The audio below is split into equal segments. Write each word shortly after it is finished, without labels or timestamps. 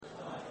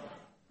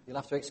You'll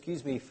have to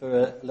excuse me for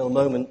a little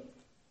moment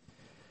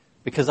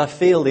because I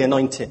feel the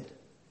anointing.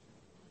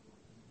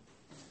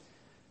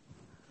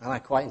 And I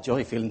quite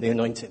enjoy feeling the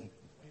anointing.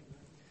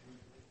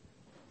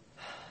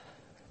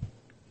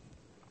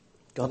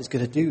 God is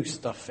going to do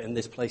stuff in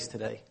this place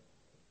today.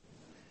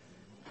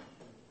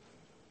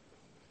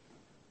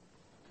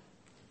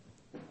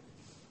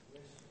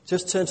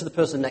 Just turn to the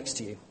person next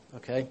to you,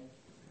 okay?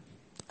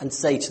 And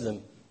say to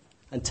them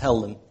and tell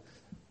them,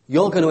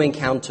 you're going to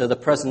encounter the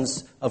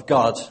presence of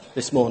God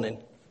this morning.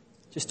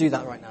 Just do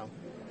that right now.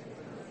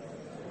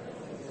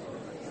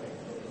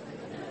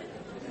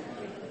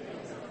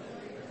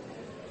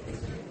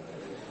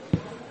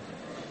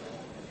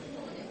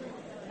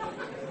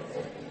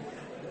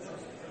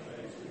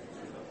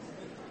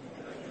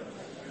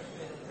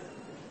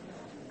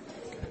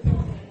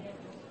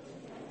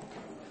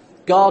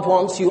 God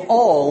wants you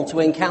all to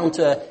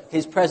encounter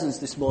his presence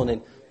this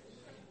morning.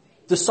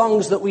 The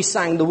songs that we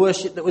sang, the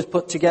worship that was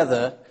put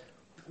together,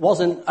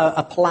 wasn't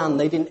a plan.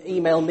 They didn't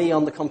email me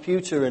on the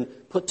computer and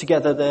put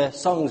together their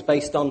songs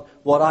based on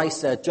what I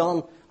said.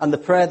 John and the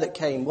prayer that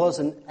came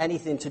wasn't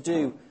anything to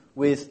do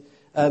with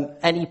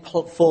any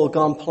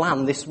foregone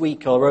plan this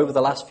week or over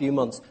the last few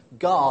months.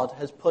 God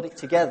has put it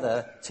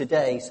together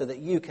today so that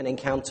you can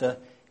encounter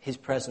his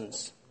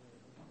presence.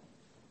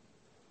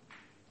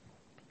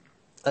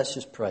 Let's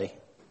just pray.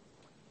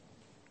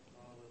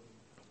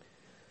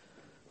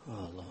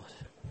 Oh, Lord.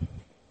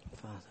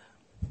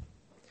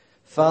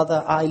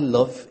 Father, I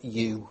love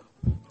you.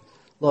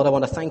 Lord, I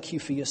want to thank you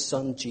for your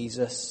Son,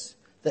 Jesus,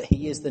 that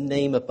he is the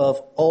name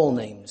above all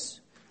names,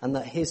 and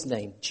that his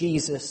name,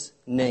 Jesus'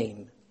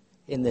 name,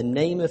 in the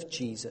name of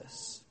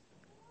Jesus,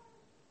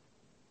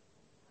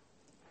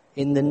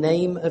 in the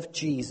name of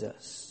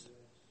Jesus,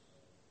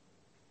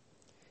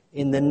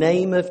 in the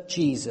name of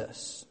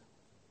Jesus,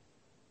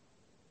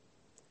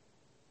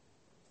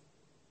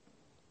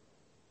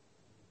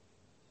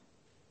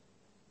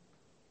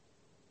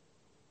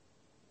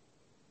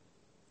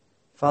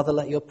 Father,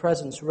 let your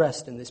presence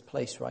rest in this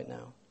place right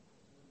now.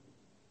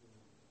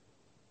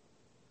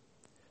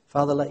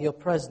 Father, let your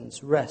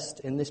presence rest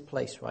in this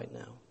place right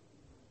now.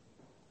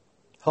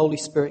 Holy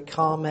Spirit,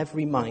 calm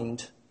every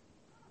mind.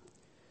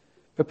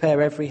 Prepare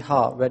every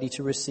heart ready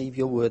to receive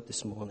your word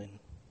this morning.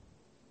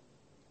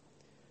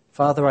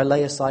 Father, I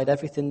lay aside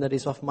everything that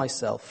is of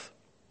myself.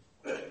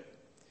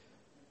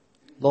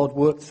 Lord,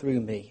 work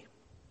through me.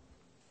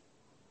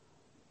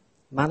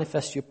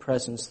 Manifest your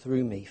presence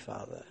through me,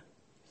 Father.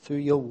 Through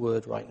your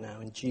word right now,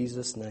 in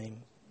Jesus'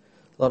 name.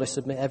 Lord, I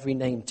submit every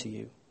name to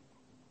you.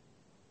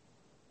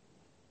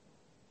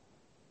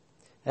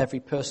 Every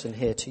person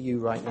here to you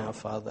right now,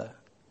 Father.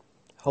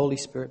 Holy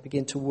Spirit,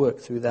 begin to work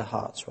through their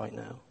hearts right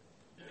now.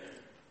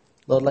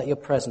 Lord, let your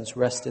presence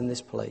rest in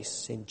this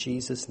place, in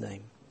Jesus'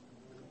 name.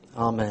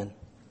 Amen.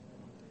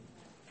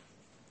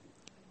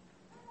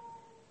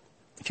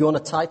 If you want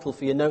a title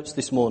for your notes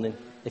this morning,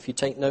 if you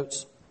take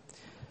notes,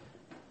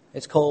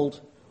 it's called...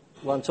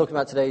 What I'm talking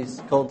about today is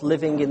called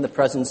Living in the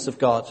Presence of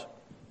God.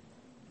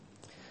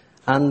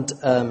 And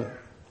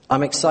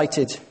I'm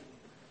excited.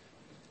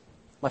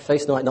 My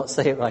face might not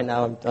say it right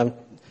now.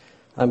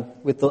 I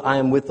am with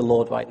the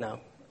Lord right now.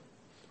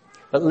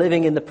 But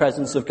living in the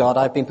presence of God,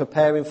 I've been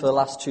preparing for the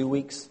last 2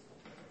 weeks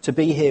to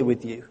be here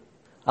with you.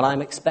 And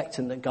I'm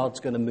expecting that God's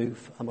going to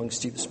move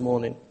amongst you this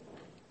morning.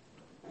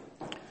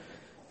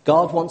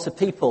 God wants a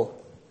people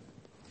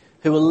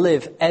who will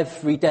live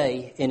every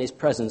day in his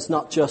presence,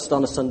 not just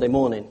on a Sunday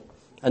morning.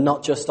 And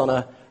not just on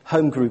a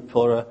home group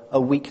or a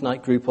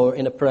weeknight group or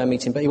in a prayer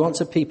meeting, but he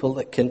wants a people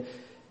that can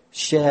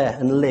share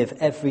and live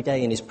every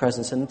day in his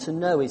presence and to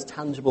know his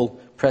tangible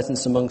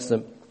presence amongst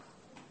them.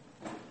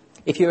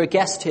 If you're a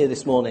guest here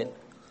this morning,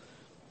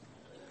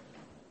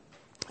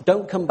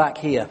 don't come back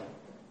here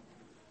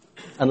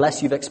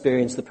unless you've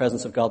experienced the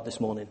presence of God this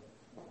morning.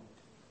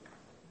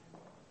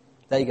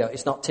 There you go.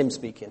 It's not Tim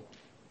speaking.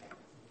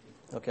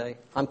 Okay?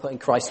 I'm putting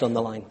Christ on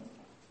the line.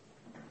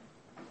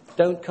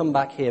 Don't come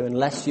back here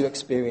unless you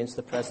experience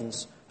the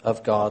presence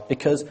of God.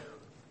 Because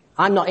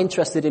I'm not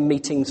interested in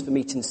meetings for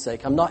meeting's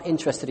sake. I'm not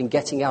interested in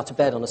getting out of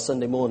bed on a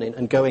Sunday morning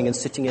and going and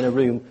sitting in a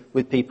room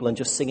with people and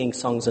just singing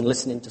songs and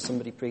listening to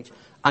somebody preach.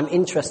 I'm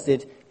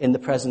interested in the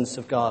presence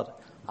of God.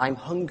 I'm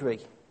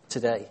hungry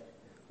today.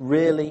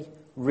 Really,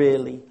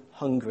 really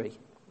hungry.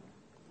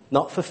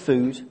 Not for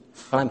food,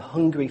 but I'm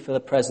hungry for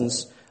the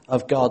presence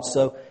of God.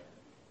 So,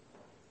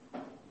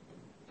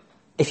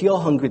 if you're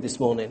hungry this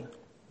morning,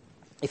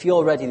 if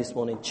you're ready this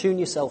morning, tune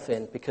yourself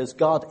in because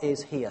God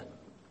is here.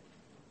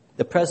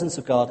 The presence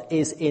of God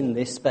is in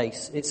this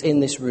space. It's in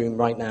this room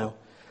right now.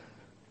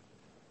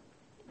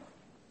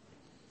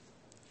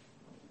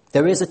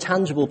 There is a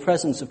tangible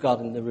presence of God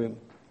in the room.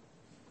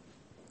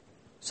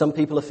 Some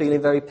people are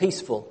feeling very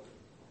peaceful.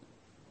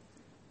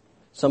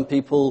 Some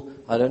people,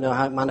 I don't know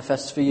how it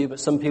manifests for you, but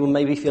some people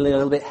may be feeling a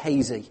little bit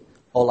hazy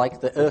or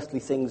like the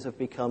earthly things have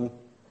become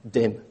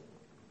dim.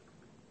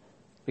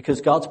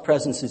 Because God's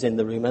presence is in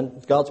the room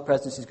and God's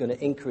presence is going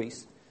to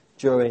increase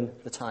during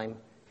the time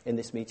in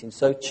this meeting.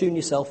 So tune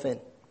yourself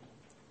in.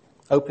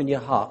 Open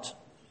your heart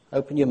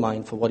Open your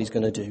mind for what he's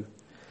going to do.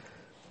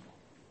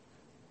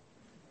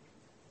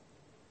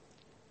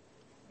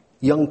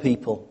 Young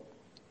people,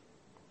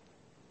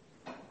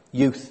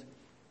 youth,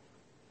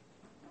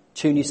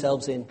 tune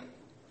yourselves in.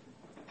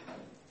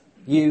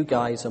 You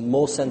guys are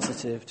more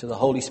sensitive to the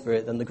Holy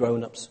Spirit than the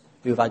grown-ups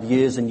who have had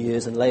years and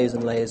years and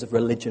layers of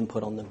religion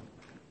put on them.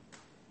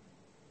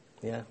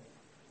 Yeah?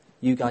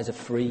 You guys are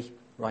free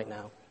right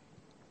now.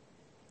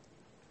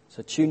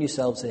 So tune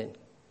yourselves in,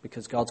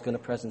 because God's going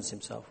to presence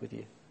himself with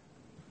you.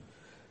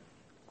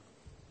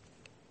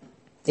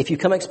 If you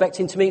come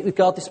expecting to meet with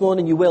God this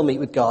morning, you will meet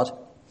with God.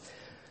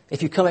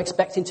 If you come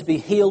expecting to be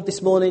healed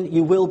this morning,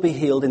 you will be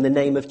healed in the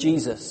name of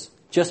Jesus,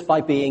 just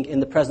by being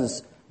in the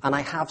presence. And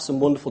I have some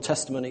wonderful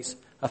testimonies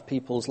of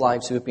people's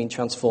lives who have been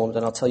transformed,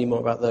 and I'll tell you more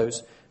about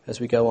those as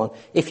we go on.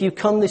 If you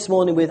come this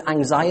morning with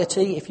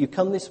anxiety, if you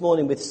come this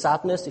morning with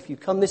sadness, if you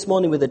come this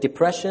morning with a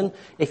depression,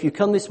 if you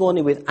come this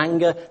morning with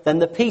anger, then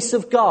the peace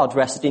of God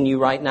rests in you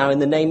right now in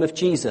the name of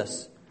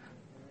Jesus.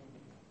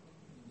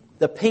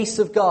 The peace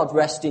of God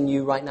rests in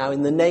you right now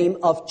in the name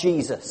of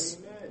Jesus.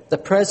 The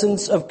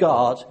presence of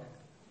God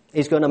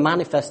is going to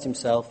manifest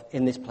himself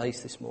in this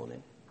place this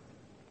morning.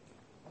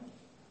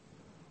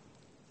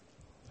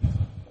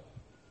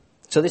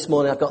 So this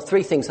morning I've got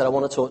 3 things that I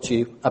want to talk to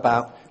you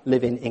about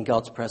living in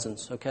God's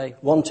presence, okay?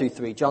 1, 2,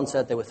 3. John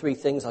said there were 3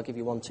 things. I'll give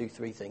you 1, 2,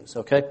 3 things,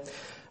 okay?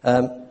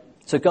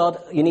 So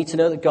God, you need to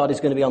know that God is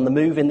going to be on the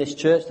move in this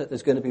church, that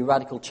there's going to be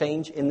radical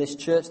change in this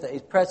church, that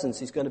his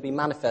presence is going to be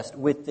manifest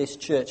with this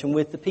church and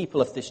with the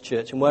people of this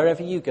church. And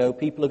wherever you go,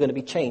 people are going to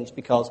be changed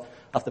because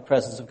of the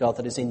presence of God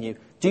that is in you.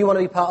 Do you want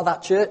to be part of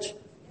that church?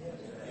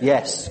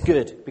 Yes,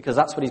 good, because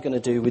that's what he's going to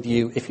do with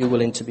you if you're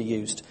willing to be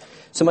used.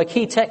 So my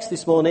key text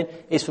this morning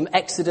is from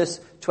Exodus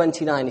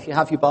 29. If you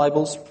have your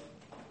Bibles,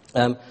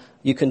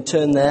 you can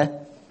turn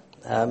there.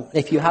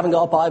 If you haven't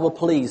got a Bible,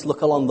 please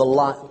look along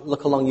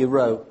your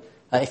row.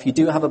 If you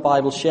do have a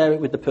Bible, share it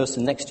with the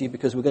person next to you,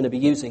 because we're going to be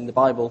using the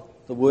Bible,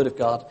 the Word of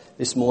God,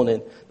 this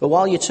morning. But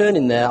while you're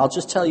turning there, I'll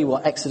just tell you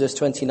what Exodus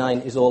 29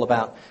 is all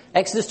about.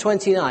 Exodus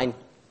 29,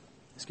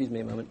 excuse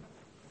me a moment.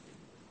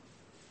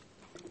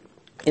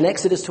 In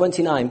Exodus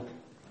 29,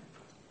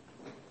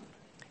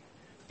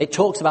 it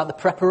talks about the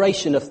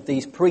preparation of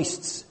these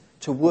priests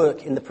to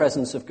work in the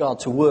presence of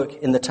God, to work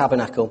in the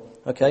tabernacle,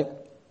 okay?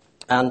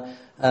 And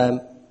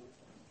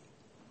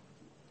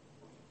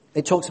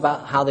it talks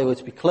about how they were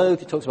to be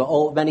clothed. It talks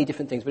about many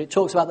different things, but it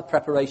talks about the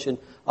preparation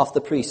of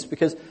the priests,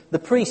 because the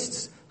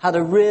priests had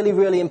a really,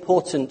 really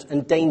important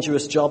and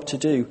dangerous job to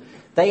do.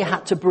 They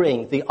had to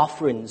bring the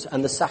offerings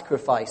and the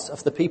sacrifice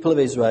of the people of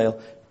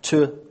Israel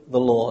to the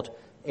Lord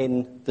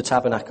in the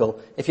tabernacle.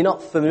 If you're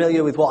not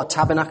familiar with what a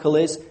tabernacle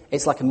is,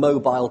 it's like a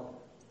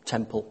mobile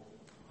temple.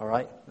 All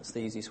right? That's the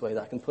easiest way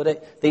that I can put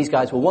it. These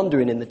guys were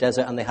wandering in the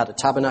desert and they had a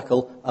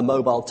tabernacle, a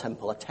mobile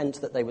temple, a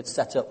tent that they would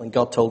set up when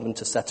God told them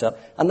to set up.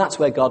 And that's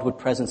where God would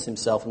presence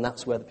himself, and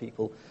that's where the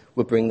people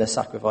would bring their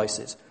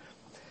sacrifices.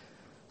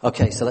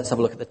 Okay, so let's have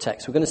a look at the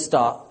text. We're going to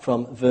start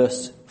from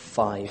verse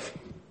 5.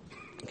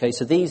 Okay,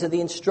 so these are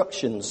the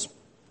instructions,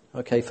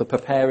 okay, for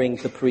preparing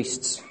the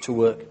priests to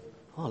work.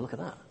 Oh, look at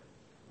that.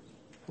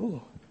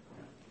 Ooh,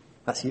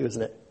 that's you,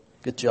 isn't it?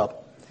 Good job.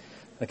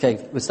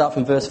 Okay, we'll start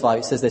from verse 5.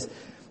 It says this: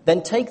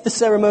 Then take the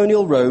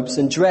ceremonial robes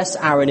and dress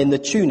Aaron in the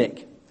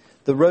tunic,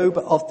 the robe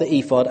of the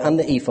ephod and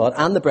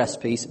the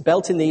breastpiece,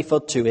 belt in the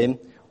ephod to him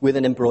with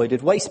an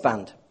embroidered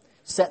waistband.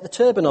 Set the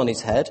turban on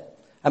his head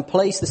and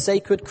place the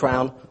sacred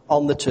crown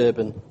on the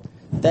turban.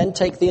 Then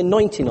take the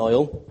anointing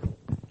oil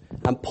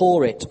and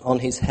pour it on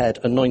his head,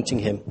 anointing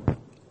him.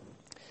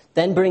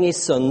 Then bring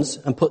his sons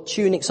and put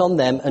tunics on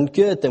them and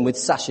gird them with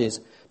sashes,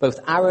 both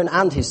Aaron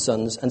and his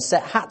sons, and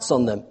set hats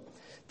on them.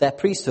 Their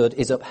priesthood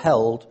is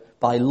upheld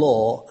by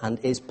law and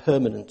is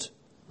permanent.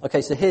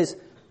 Okay, so here's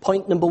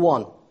point number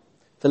 1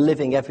 for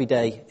living every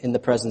day in the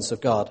presence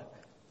of God.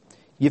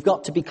 You've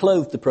got to be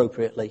clothed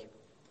appropriately.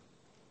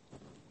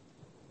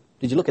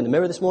 Did you look in the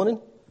mirror this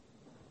morning?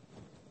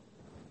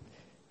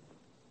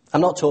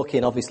 I'm not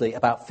talking, obviously,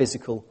 about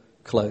physical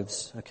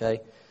clothes,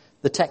 okay?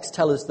 The text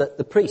tells us that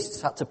the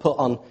priests had to put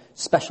on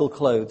special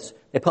clothes.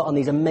 They put on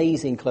these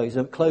amazing clothes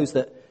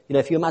that, you know,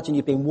 if you imagine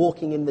you've been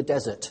walking in the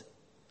desert,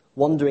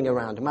 wandering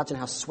around, imagine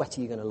how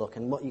sweaty you're going to look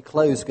and what your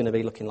clothes are going to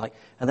be looking like.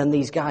 And then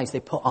these guys, they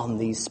put on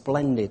these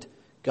splendid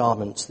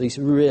garments, these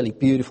really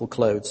beautiful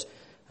clothes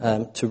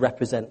to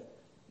represent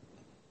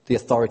the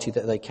authority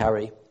that they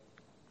carry.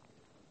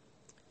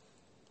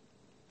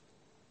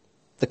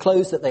 The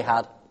clothes that they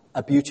had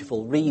are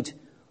beautiful. Read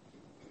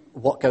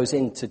what goes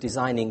into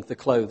designing the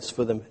clothes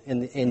for them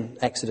in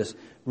Exodus.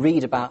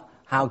 Read about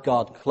how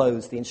God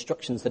clothes, the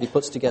instructions that he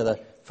puts together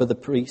for the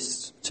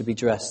priests to be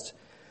dressed.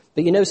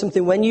 But you know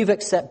something? When you've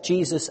accepted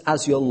Jesus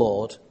as your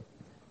Lord,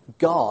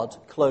 God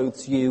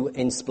clothes you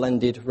in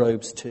splendid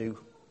robes too.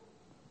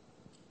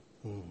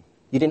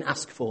 You didn't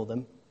ask for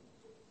them.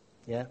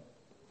 Yeah?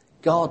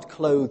 God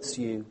clothes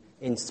you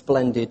in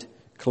splendid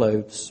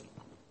clothes.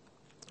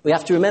 We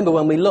have to remember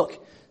when we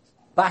look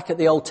back at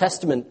the Old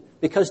Testament,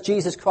 because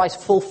Jesus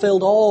Christ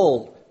fulfilled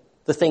all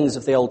the things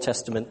of the Old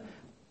Testament,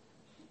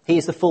 He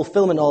is the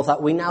fulfillment of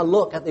that. We now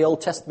look at the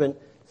Old Testament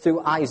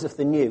through eyes of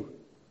the new.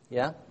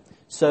 Yeah?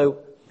 So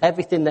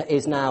everything that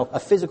is now a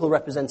physical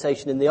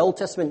representation in the Old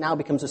Testament now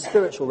becomes a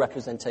spiritual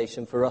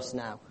representation for us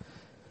now.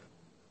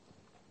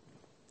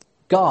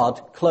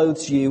 God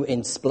clothes you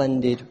in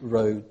splendid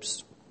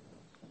robes.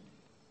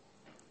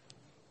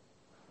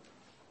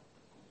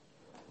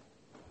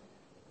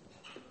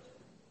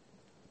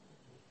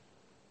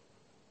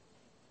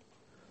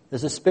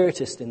 There's a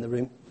spiritist in the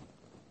room.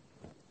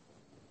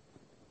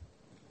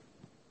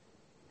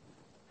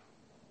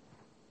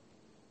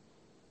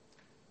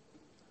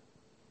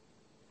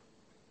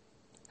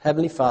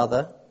 Heavenly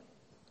Father,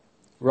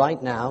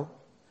 right now,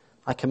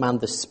 I command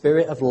the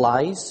spirit of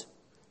lies,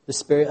 the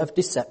spirit of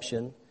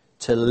deception,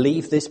 to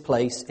leave this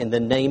place in the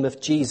name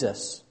of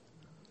Jesus.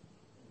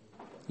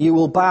 You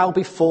will bow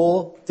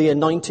before the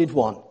Anointed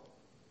One.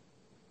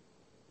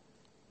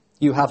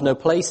 You have no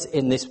place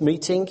in this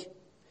meeting.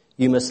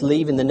 You must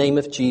leave in the name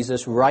of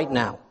Jesus right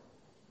now.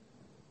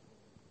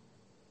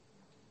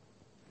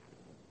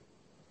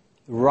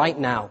 Right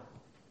now.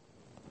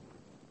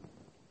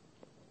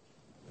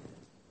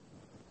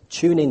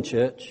 Tune in,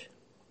 church.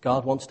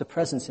 God wants to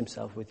presence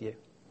himself with you.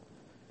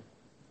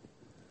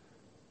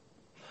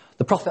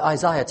 The prophet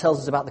Isaiah tells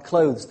us about the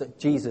clothes that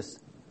Jesus,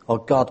 or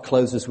God,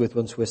 clothes us with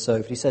once we're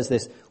saved. He says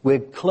this: we're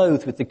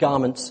clothed with the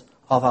garments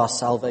of our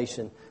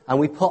salvation, and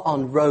we put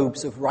on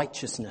robes of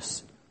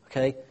righteousness.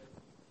 Okay?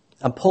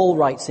 And Paul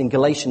writes in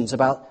Galatians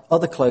about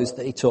other clothes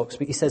that he talks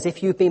about. He says,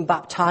 if you've been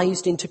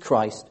baptized into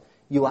Christ,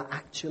 you are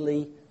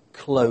actually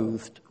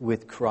clothed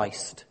with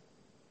Christ.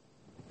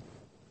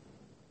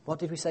 What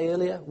did we say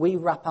earlier? We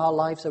wrap our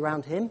lives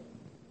around him.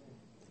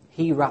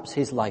 He wraps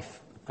his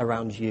life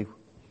around you.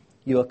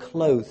 You are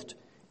clothed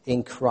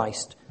in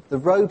Christ. The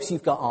robes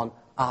you've got on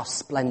are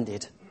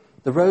splendid.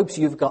 The robes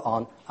you've got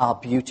on are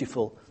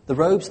beautiful. The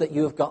robes that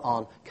you have got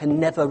on can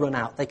never run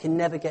out. They can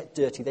never get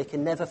dirty. They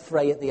can never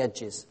fray at the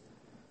edges.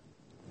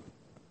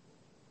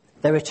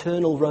 They're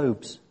eternal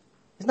robes.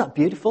 Isn't that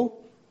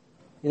beautiful?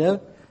 You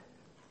know?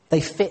 They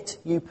fit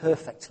you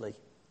perfectly.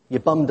 Your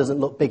bum doesn't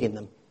look big in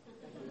them.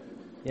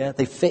 Yeah,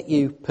 they fit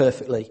you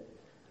perfectly.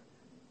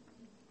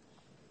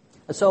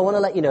 And so I want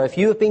to let you know, if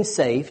you have been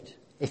saved,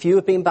 if you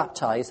have been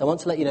baptized, I want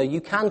to let you know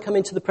you can come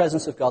into the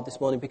presence of God this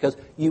morning because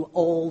you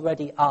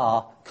already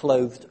are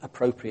clothed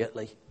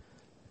appropriately.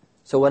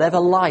 So whatever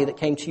lie that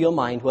came to your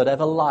mind,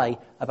 whatever lie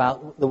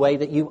about the way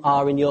that you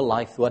are in your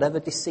life, whatever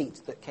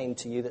deceit that came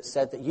to you that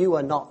said that you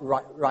are not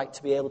right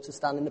to be able to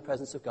stand in the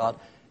presence of God,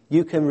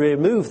 you can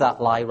remove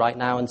that lie right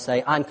now and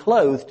say, I'm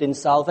clothed in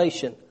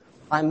salvation.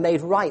 I'm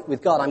made right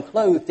with God. I'm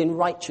clothed in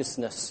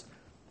righteousness.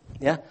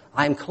 Yeah?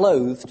 I'm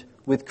clothed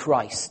with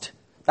Christ.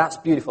 That's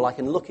beautiful. I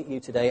can look at you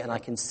today and I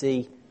can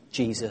see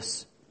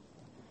Jesus.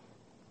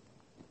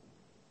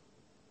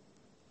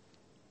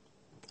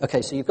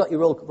 Okay, so you've got your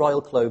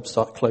royal clothes.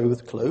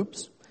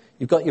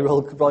 You've got your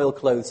royal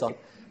clothes on,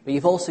 but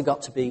you've also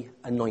got to be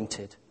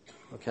anointed.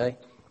 Okay?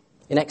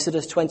 In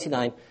Exodus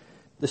 29,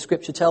 the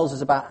scripture tells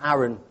us about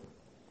Aaron.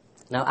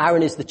 Now,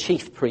 Aaron is the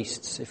chief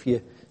priest, if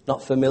you're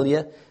not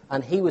familiar,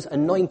 and he was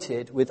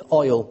anointed with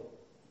oil.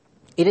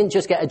 He didn't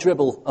just get a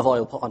dribble of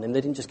oil put on him.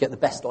 They didn't just get the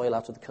best oil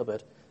out of the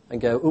cupboard and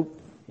go,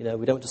 oop, we don't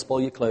want to spoil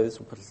your clothes,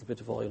 we'll put a little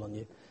bit of oil on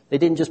you. They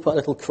didn't just put a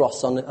little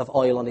cross of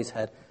oil on his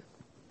head.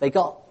 They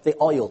got the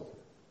oil.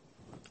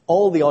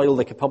 All the oil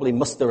they could probably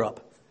muster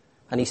up.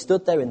 And he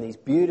stood there in these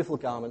beautiful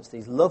garments,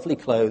 these lovely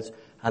clothes,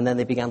 and then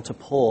they began to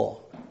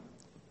pour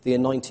the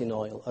anointing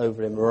oil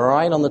over him,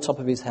 right on the top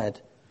of his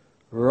head,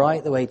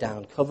 right the way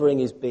down, covering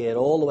his beard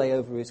all the way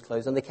over his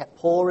clothes. And they kept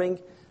pouring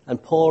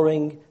and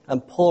pouring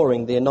and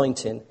pouring the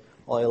anointing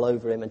oil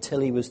over him until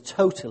he was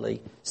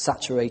totally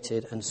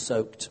saturated and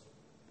soaked.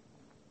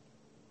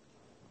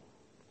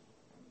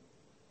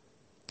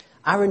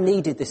 Aaron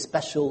needed this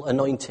special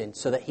anointing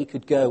so that he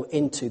could go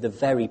into the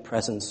very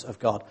presence of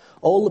God.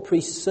 All the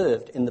priests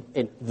served in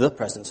the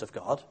presence of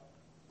God,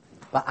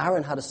 but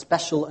Aaron had a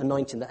special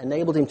anointing that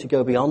enabled him to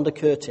go beyond the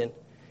curtain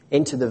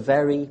into the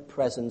very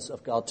presence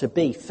of God, to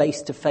be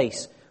face to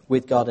face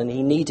with God, and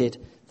he needed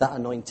that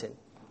anointing.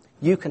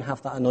 You can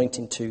have that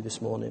anointing too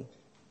this morning.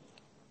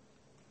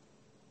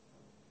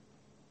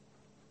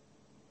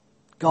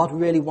 God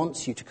really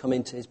wants you to come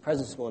into his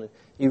presence this morning.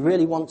 He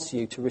really wants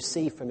you to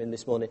receive from him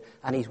this morning,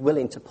 and he's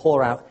willing to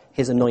pour out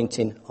his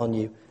anointing on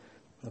you.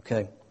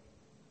 Okay.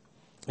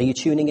 Are you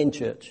tuning in,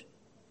 church?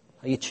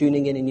 Are you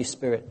tuning in your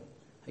spirit?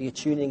 Are you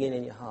tuning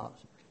in your heart?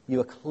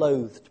 You are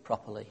clothed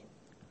properly.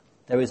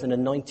 There is an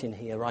anointing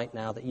here right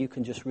now that you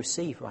can just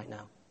receive right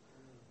now.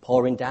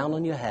 Pouring down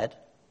on your head,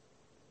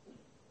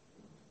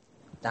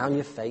 down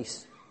your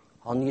face,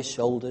 on your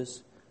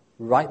shoulders,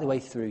 right the way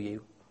through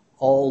you,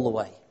 all the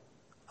way.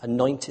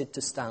 Anointed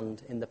to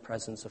stand in the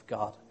presence of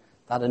God.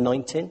 That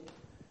anointing,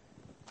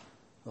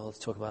 well, let's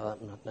talk about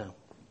that now.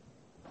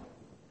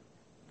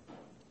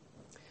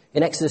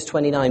 In Exodus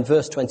 29,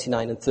 verse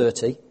 29 and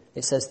 30,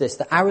 it says this,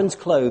 that Aaron's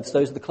clothes,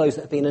 those are the clothes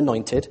that have been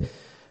anointed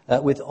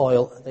with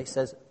oil, it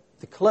says,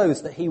 the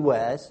clothes that he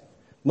wears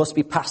must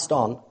be passed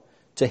on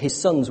to his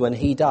sons when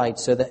he died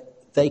so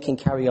that they can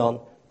carry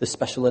on the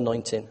special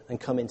anointing and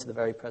come into the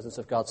very presence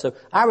of God. So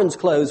Aaron's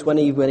clothes, when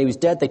he was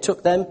dead, they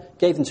took them,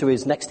 gave them to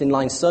his next in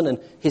line son, and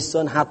his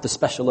son had the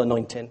special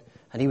anointing,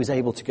 and he was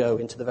able to go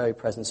into the very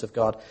presence of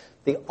God.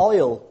 The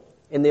oil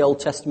in the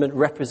Old Testament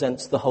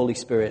represents the Holy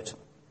Spirit.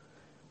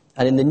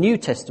 And in the New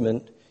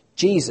Testament,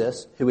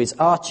 Jesus, who is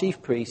our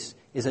chief priest,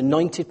 is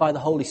anointed by the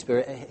Holy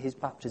Spirit at his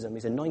baptism.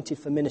 He's anointed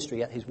for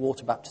ministry at his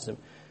water baptism.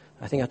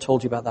 I think I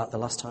told you about that the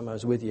last time I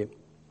was with you.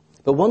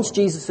 But once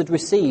Jesus had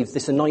received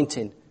this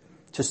anointing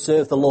to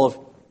serve the Lord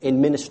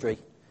in ministry,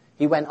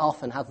 he went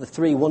off and had the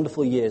 3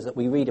 wonderful years that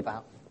we read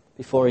about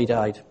before he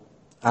died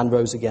and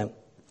rose again.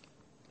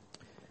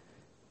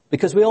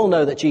 Because we all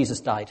know that Jesus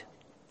died.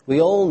 We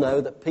all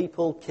know that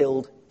people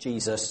killed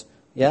Jesus,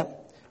 yeah?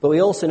 But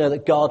we also know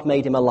that God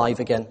made him alive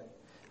again,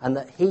 and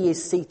that he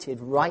is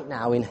seated right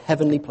now in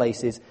heavenly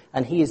places,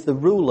 and he is the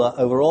ruler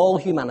over all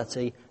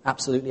humanity,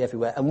 absolutely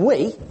everywhere. And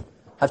we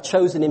have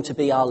chosen him to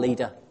be our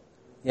leader,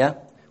 yeah?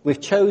 We've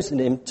chosen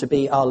him to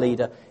be our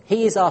leader.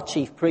 He is our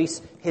chief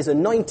priest. His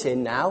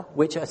anointing now,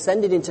 which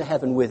ascended into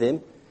heaven with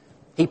him,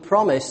 he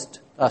promised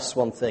us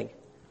one thing.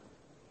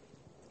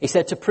 He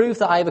said, to prove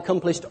that I have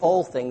accomplished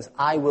all things,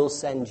 I will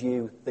send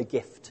you the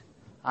gift.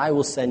 I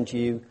will send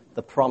you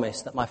the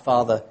promise that my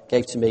Father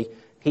gave to me.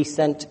 He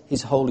sent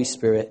his Holy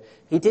Spirit.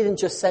 He didn't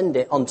just send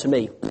it onto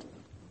me.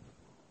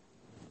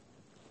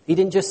 He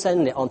didn't just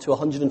send it onto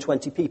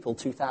 120 people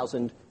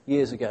 2,000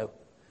 years ago.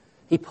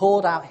 He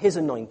poured out his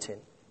anointing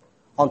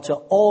onto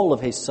all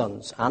of his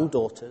sons and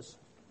daughters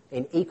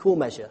in equal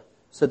measure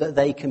so that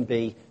they can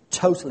be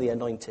totally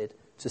anointed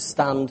to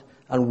stand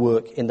and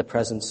work in the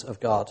presence of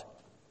God.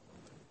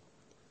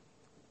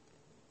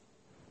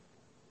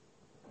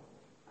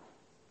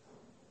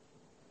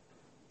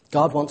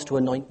 God wants to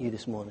anoint you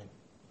this morning.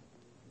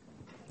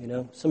 You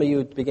know, some of you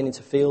are beginning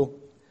to feel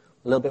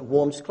a little bit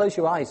warm. Just close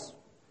your eyes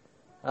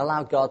and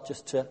allow God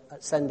just to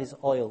send his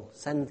oil,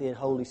 send the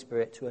Holy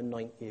Spirit to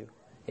anoint you.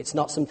 It's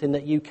not something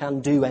that you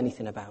can do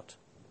anything about.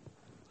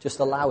 Just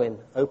allow him.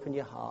 Open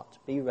your heart.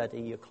 Be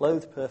ready. You're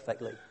clothed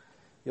perfectly.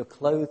 You're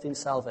clothed in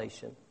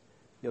salvation.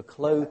 You're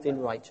clothed in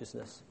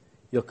righteousness.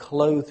 You're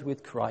clothed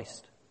with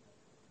Christ.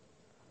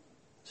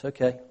 It's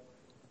okay.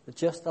 But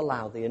just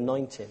allow the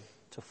anointing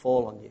to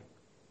fall on you.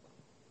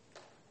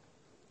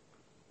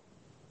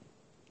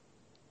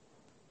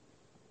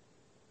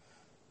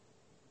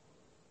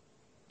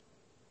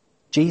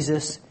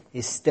 Jesus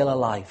is still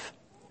alive.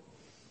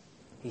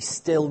 He's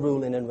still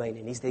ruling and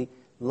reigning. He's the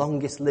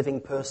longest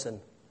living person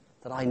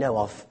that I know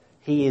of.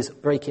 He is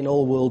breaking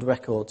all world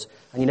records.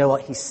 And you know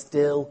what? He's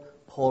still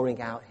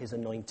pouring out his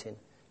anointing.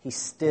 He's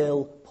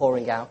still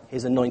pouring out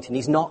his anointing.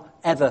 He's not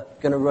ever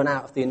going to run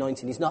out of the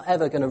anointing. He's not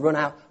ever going to run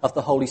out of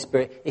the Holy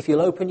Spirit. If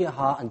you'll open your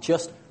heart and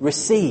just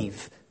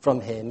receive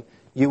from him,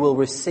 you will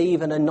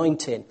receive an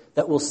anointing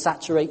that will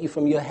saturate you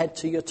from your head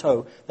to your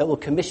toe, that will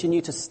commission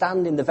you to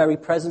stand in the very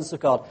presence of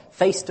God,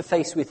 face to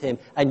face with him,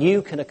 and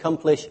you can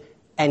accomplish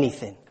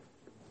anything.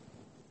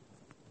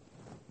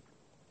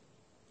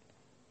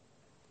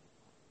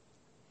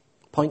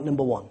 Point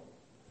number 1.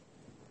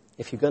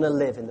 If you're going to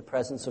live in the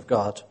presence of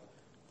God,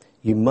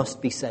 you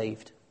must be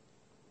saved.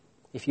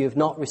 If you have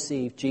not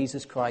received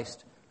Jesus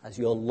Christ as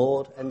your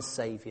Lord and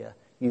Savior,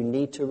 you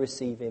need to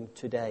receive him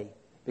today.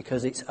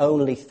 Because it's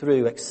only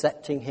through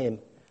accepting him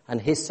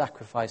and his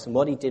sacrifice and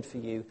what he did for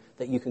you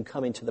that you can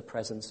come into the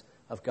presence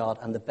of God.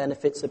 And the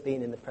benefits of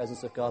being in the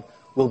presence of God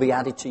will be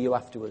added to you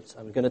afterwards.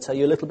 I'm going to tell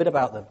you a little bit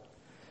about them.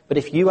 But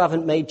if you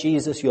haven't made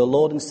Jesus your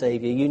Lord and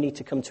Savior, you need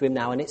to come to him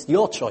now. And it's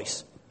your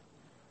choice.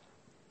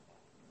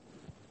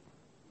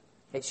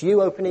 It's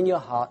you opening your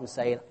heart and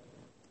saying,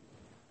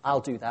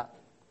 I'll do that.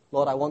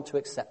 Lord, I want to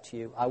accept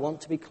you. I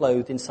want to be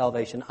clothed in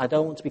salvation. I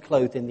don't want to be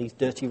clothed in these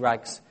dirty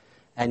rags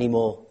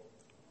anymore.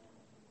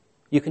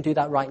 You can do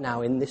that right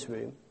now in this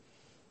room.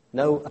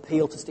 No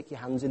appeal to stick your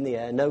hands in the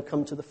air. No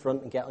come to the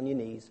front and get on your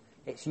knees.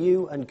 It's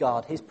you and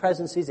God. His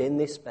presence is in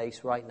this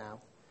space right now.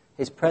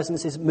 His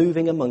presence is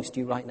moving amongst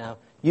you right now.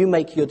 You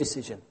make your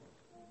decision.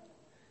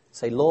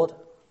 Say, Lord,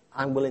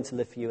 I'm willing to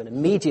live for you. And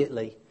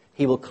immediately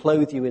he will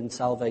clothe you in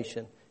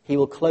salvation. He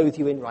will clothe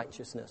you in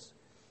righteousness.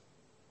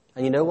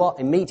 And you know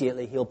what?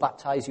 Immediately he'll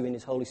baptize you in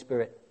his Holy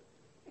Spirit.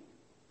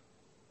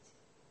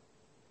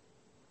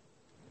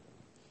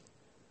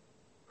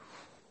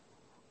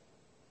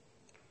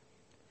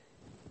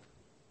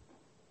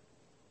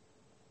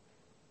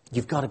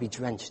 You've got to be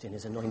drenched in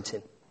his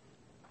anointing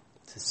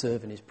to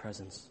serve in his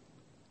presence.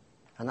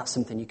 And that's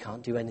something you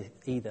can't do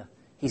either.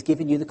 He's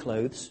given you the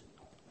clothes.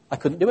 I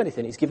couldn't do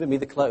anything. He's given me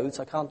the clothes.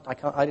 I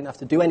didn't have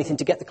to do anything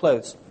to get the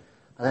clothes.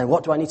 And then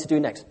what do I need to do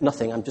next?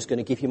 Nothing. I'm just going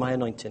to give you my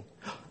anointing.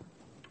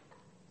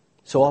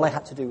 So all I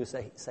had to do was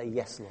say,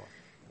 yes, Lord.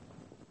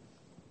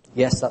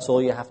 Yes, that's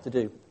all you have to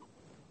do.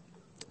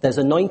 There's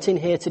anointing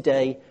here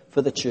today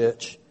for the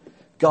church.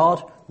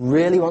 God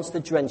really wants to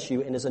drench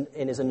you in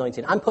his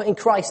anointing. I'm putting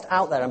Christ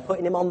out there. I'm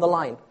putting him on the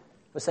line.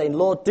 We're saying,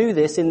 Lord, do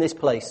this in this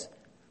place.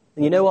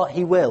 And you know what?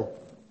 He will.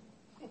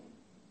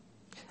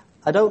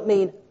 I don't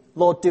mean,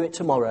 Lord, do it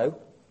tomorrow.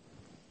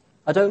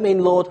 I don't mean,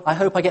 Lord, I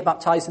hope I get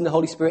baptized in the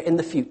Holy Spirit in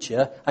the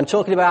future. I'm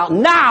talking about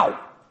now.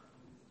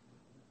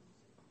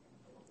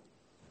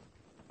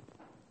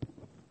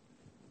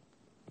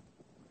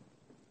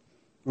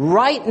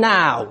 Right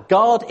now.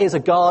 God is a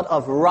God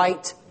of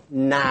right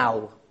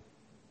now.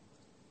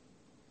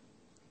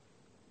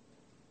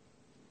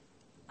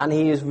 And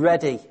he is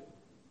ready.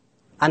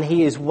 And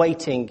he is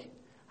waiting.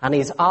 And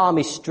his arm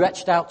is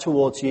stretched out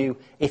towards you.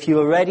 If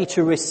you are ready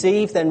to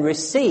receive, then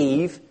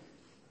receive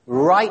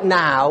right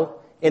now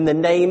in the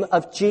name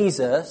of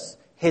Jesus,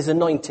 his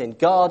anointing.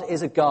 God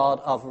is a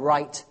God of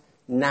right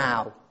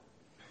now.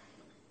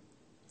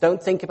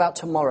 Don't think about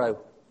tomorrow.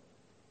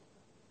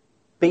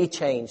 Be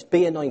changed,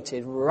 be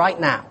anointed right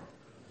now.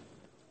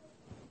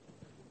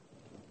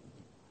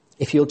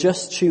 If you'll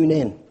just tune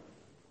in,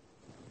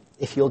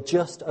 if you'll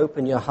just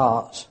open your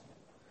heart,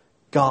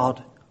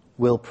 God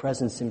will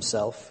presence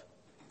himself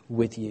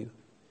with you.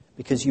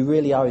 Because you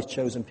really are his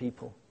chosen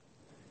people.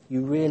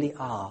 You really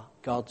are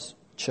God's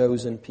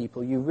chosen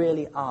people. You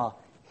really are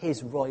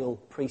his royal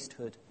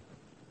priesthood.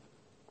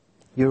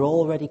 You're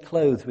already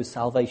clothed with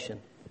salvation.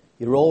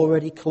 You're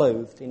already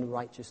clothed in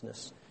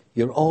righteousness.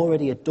 You're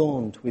already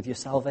adorned with your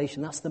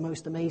salvation. That's the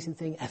most amazing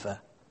thing ever.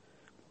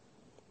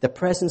 The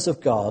presence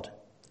of God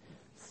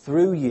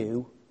through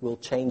you will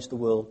change the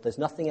world. There's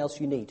nothing else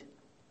you need.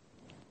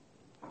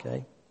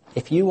 Okay?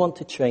 If you want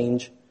to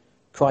change,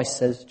 Christ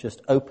says,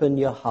 just open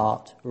your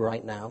heart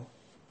right now.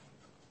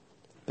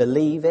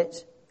 Believe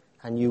it,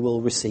 and you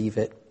will receive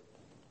it.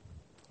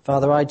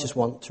 Father, I just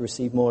want to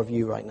receive more of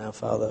you right now,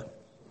 Father.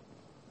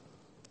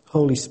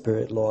 Holy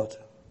Spirit, Lord.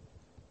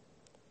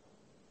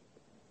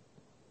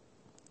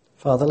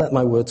 Father, let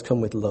my words come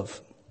with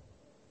love.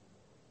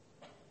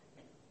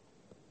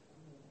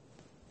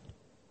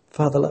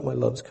 Father, let my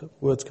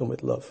words come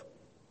with love.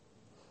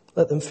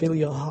 Let them feel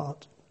your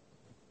heart.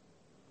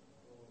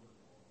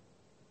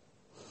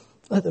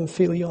 Let them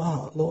feel your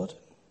heart, Lord.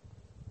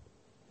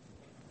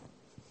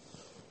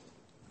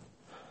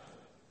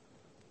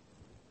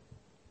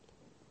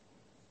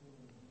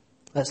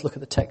 Let's look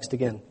at the text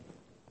again.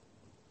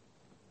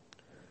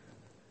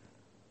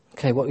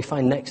 Okay, what we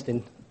find next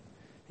in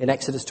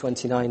Exodus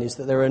 29 is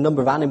that there are a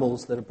number of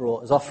animals that are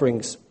brought as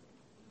offerings.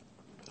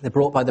 They're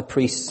brought by the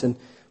priests, and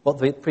what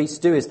the priests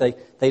do is they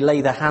lay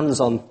their hands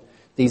on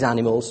these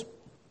animals,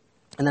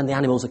 and then the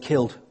animals are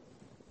killed.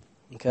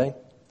 Okay?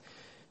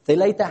 They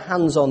laid their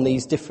hands on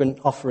these different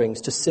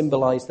offerings to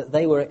symbolize that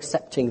they were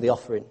accepting the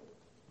offering,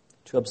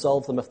 to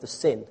absolve them of the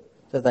sin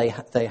that they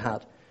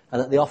had,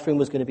 and that the offering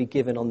was going to be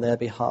given on their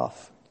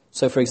behalf.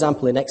 So, for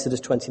example, in Exodus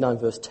 29,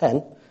 verse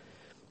 10,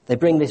 they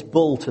bring this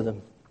bull to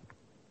them,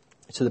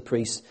 to the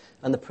priests,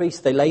 and the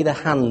priests, they lay their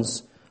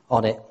hands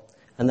on it,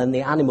 and then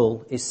the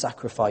animal is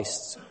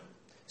sacrificed.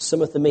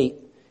 Some of the meat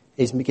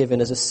is given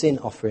as a sin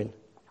offering,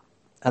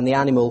 and the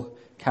animal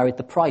carried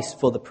the price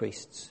for the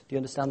priests. Do you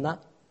understand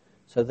that?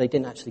 So they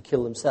didn't actually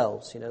kill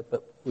themselves,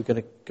 but we're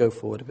going to go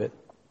forward a bit.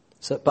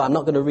 But I'm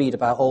not going to read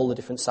about all the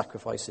different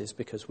sacrifices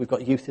because we've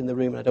got youth in the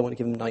room and I don't want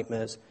to give them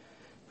nightmares.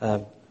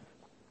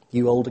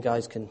 You older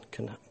guys can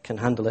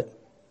handle it.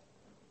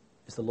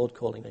 Is the Lord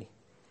calling me?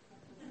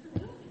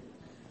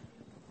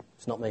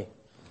 It's not me.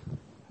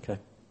 Okay.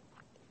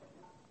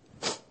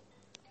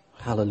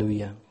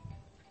 Hallelujah.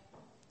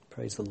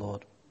 Praise the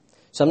Lord.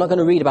 So I'm not going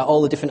to read about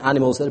all the different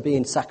animals that are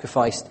being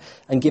sacrificed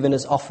and given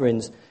as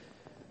offerings.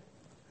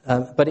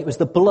 But it was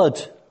the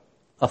blood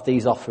of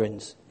these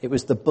offerings. It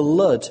was the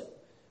blood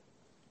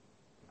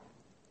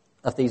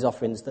of these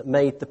offerings that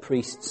made the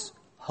priests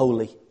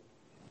holy.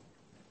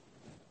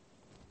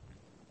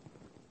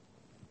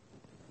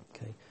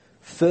 Okay.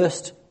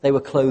 First, they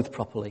were clothed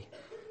properly.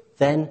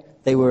 Then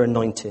they were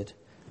anointed.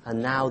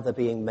 And now they're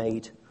being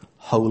made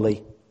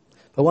holy.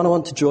 But what I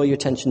want to draw your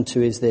attention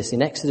to is this.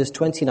 In Exodus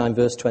 29,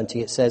 verse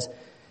 20, it says,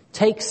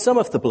 "Take some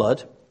of the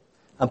blood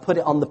and put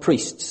it on the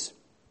priests."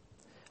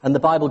 And the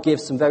Bible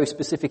gives some very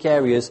specific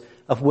areas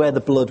of where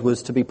the blood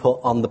was to be put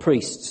on the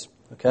priests.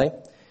 Okay?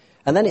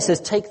 And then it says,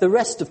 "Take the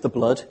rest of the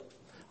blood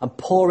and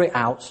pour it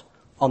out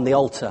on the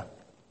altar."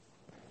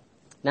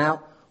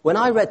 Now, when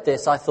I read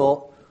this, I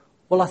thought,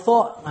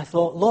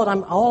 Lord,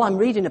 all I'm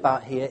reading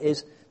about here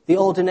is the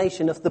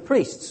ordination of the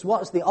priests. What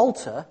has the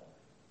altar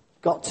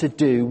got to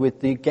do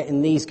with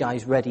getting these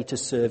guys ready to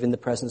serve in the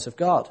presence of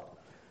God?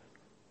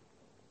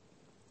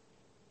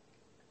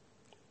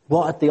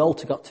 What had the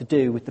altar got to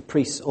do with the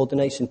priest's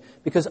ordination?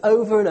 Because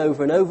over and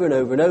over and over and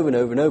over and over and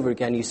over and over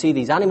again, you see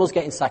these animals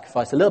getting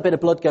sacrificed. A little bit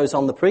of blood goes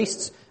on the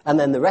priests, and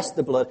then the rest of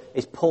the blood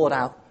is poured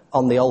out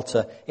on the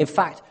altar. In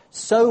fact,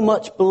 so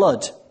much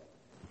blood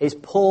is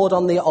poured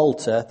on the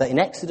altar that in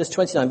Exodus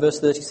 29, verse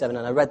 37,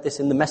 and I read this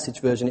in the Message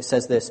version, it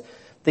says this,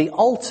 "The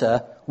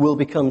altar will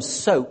become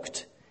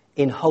soaked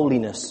in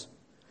holiness.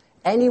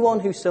 Anyone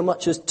who so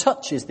much as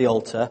touches the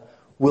altar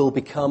will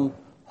become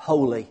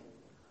holy."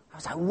 I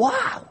was like,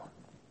 wow.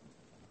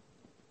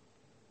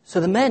 So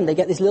the men, they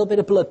get this little bit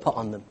of blood put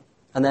on them,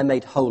 and they're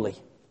made holy.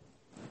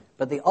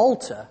 But the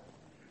altar,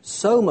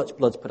 so much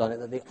blood's put on it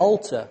that the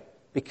altar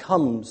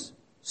becomes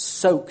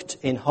soaked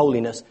in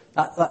holiness.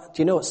 Do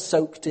you know what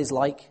soaked is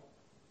like?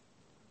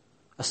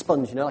 A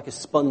sponge, like a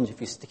sponge, if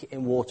you stick it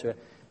in water,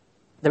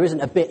 there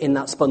isn't a bit in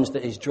that sponge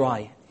that is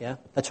dry. Yeah,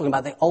 they're talking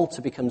about the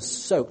altar becomes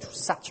soaked,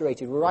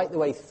 saturated right the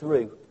way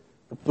through.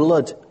 The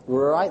blood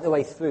right the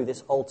way through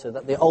this altar,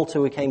 that the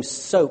altar became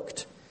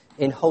soaked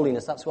in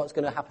holiness. That's what's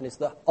going to happen, is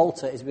the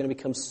altar is going to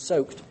become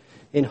soaked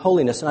in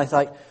holiness. And I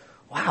thought,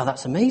 wow,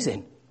 that's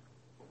amazing.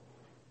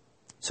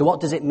 So what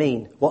does it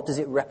mean? What does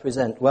it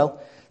represent?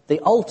 Well, the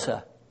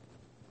altar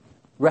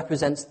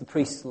represents the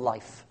priest's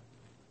life.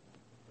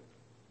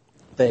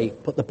 They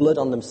put the blood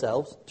on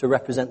themselves to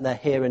represent their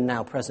here and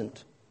now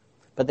present.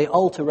 But the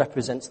altar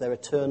represents their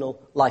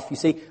eternal life. You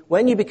see,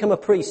 when you become a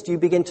priest, you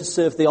begin to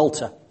serve the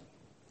altar.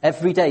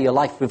 Every day your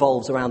life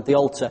revolves around the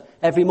altar.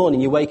 Every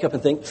morning you wake up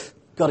and think,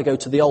 got to go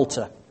to the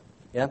altar.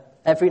 Yeah.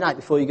 Every night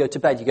before you go to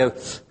bed, you go,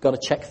 got to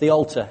check the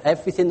altar.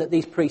 Everything that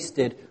these priests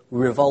did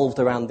revolved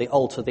around the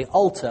altar. The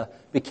altar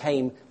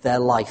became their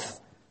life,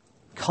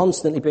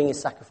 constantly bringing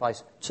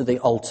sacrifice to the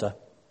altar.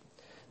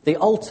 The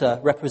altar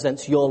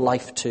represents your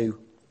life too.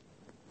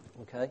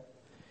 Okay?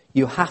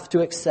 You have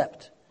to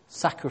accept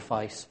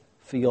sacrifice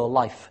for your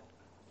life.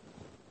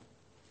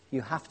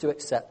 You have to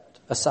accept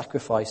a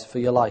sacrifice for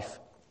your life.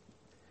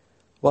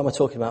 What am I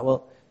talking about?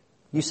 Well,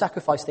 you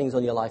sacrifice things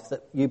on your life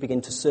that you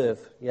begin to serve.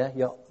 Yeah,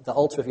 the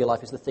altar of your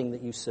life is the thing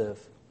that you serve.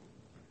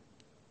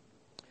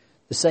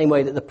 The same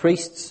way that the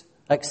priests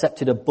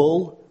accepted a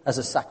bull as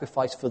a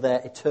sacrifice for their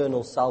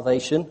eternal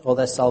salvation or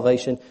their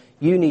salvation,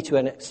 you need to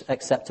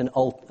accept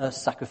a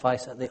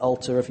sacrifice at the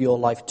altar of your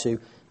life too.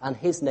 And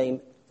his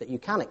name that you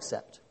can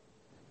accept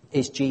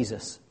is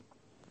Jesus.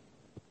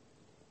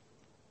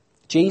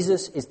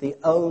 Jesus is the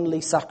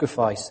only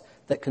sacrifice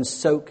that can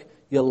soak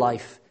your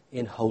life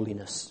in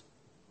holiness.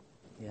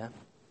 Yeah?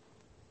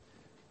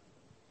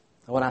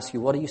 I want to ask you,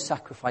 what are you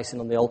sacrificing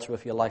on the altar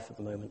of your life at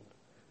the moment?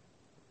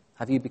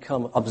 Have you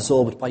become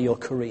absorbed by your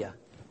career?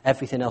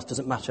 Everything else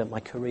doesn't matter, my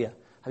career.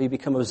 Have you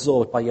become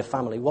absorbed by your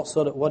family? What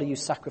are you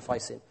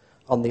sacrificing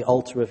on the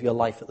altar of your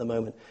life at the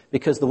moment?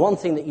 Because the one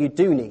thing that you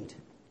do need,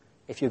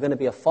 if you're going to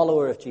be a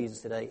follower of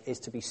Jesus today, is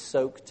to be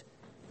soaked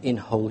in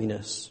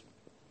holiness.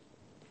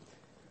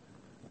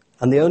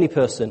 And the only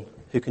person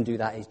who can do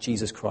that is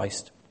Jesus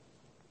Christ.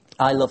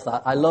 I love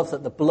that. I love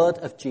that the blood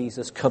of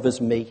Jesus covers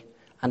me,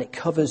 and it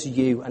covers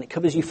you, and it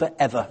covers you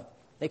forever.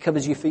 It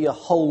covers you for your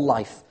whole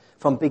life.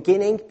 From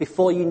beginning,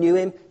 before you knew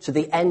him, to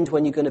the end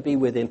when you're going to be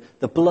with him,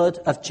 the blood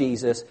of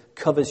Jesus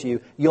covers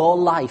you. Your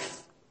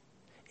life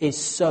is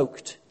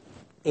soaked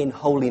in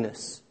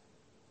holiness.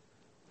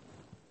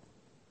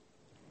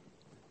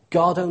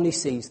 God only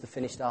sees the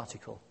finished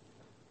article.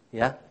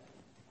 Yeah?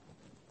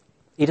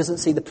 He doesn't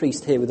see the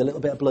priest here with a little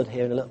bit of blood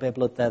here and a little bit of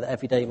blood there, that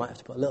every day you might have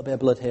to put a little bit of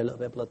blood here, a little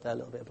bit of blood there, a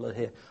little bit of blood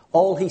here.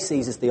 All he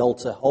sees is the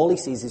altar. All he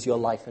sees is your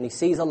life. And he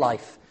sees a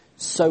life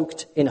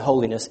soaked in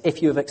holiness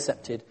if you have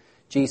accepted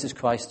Jesus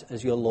Christ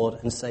as your Lord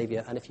and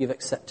Saviour, and if you've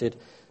accepted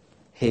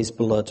his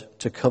blood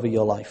to cover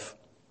your life.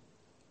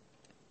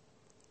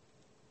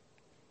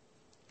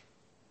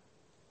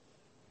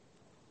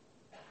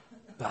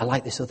 But I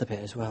like this other bit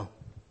as well.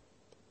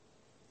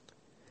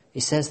 He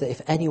says that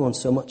if anyone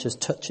so much as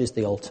touches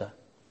the altar,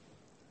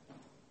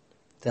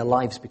 their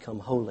lives become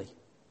holy.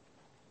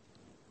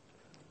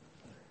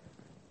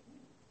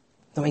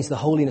 That means the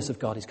holiness of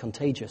God is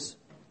contagious.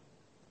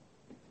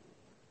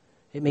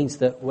 It means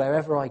that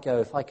wherever I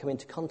go, if I come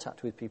into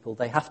contact with people,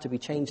 they have to be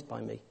changed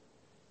by me.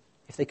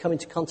 If they come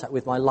into contact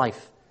with my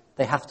life,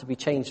 they have to be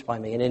changed by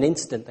me. In an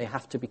instant, they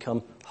have to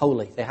become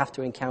holy. They have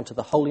to encounter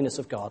the holiness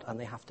of God, and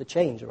they have to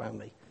change around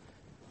me.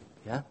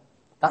 Yeah?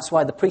 That's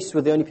why the priests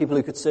were the only people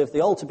who could serve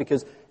the altar,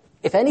 because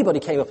if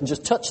anybody came up and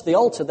just touched the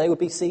altar, they would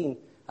be seen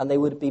and they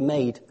would be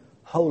made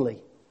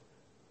holy.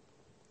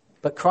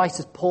 But Christ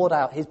has poured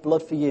out his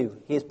blood for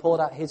you. He has poured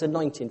out his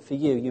anointing for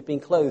you. You've been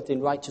clothed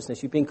in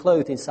righteousness. You've been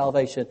clothed in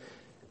salvation.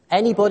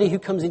 Anybody who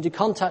comes into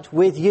contact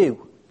with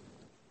you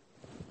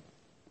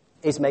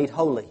is made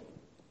holy.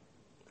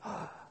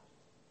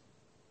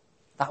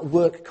 That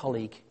work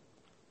colleague.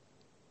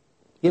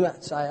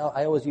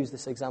 I always use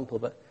this example,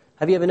 but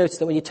have you ever noticed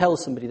that when you tell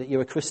somebody that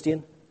you're a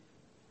Christian,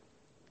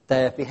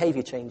 their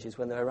behaviour changes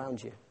when they're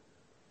around you?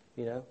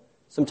 You know,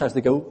 sometimes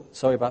they go,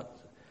 sorry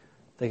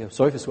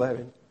for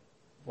swearing.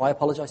 Why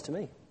apologise to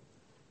me?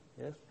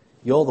 Yeah?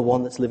 You're the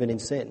one that's living in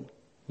sin.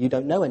 You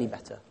don't know any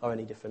better or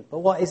any different. But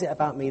what is it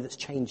about me that's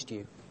changed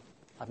you?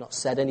 I've not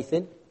said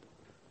anything.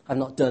 I've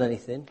not done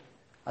anything.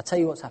 I tell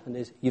you what's happened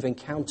is you've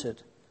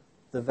encountered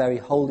the very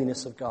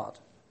holiness of God,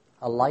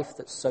 a life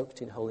that's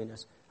soaked in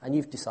holiness, and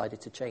you've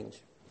decided to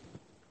change.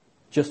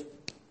 Just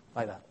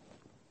like that.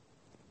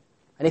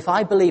 And if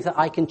I believe that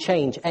I can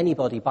change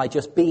anybody by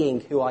just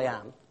being who I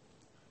am,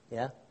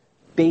 yeah,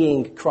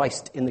 being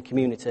Christ in the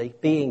community,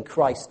 being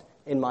Christ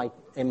in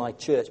my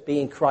church,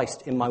 being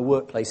Christ in my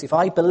workplace, if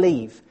I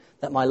believe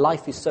that my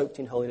life is soaked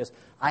in holiness,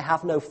 I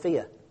have no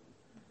fear.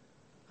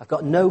 I've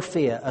got no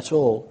fear at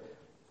all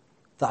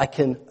that I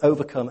can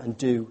overcome and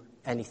do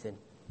anything.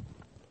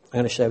 I'm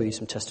going to share with you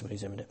some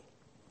testimonies in a minute.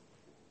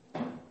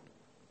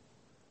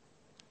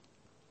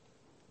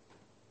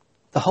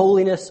 The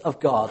holiness of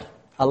God,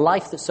 a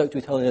life that's soaked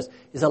with holiness,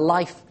 is a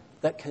life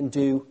that can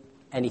do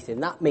anything.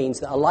 That means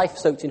that a life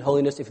soaked in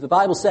holiness, if the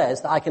Bible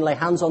says that I can lay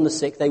hands on the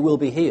sick, they will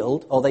be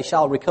healed, or they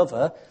shall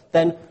recover,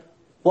 then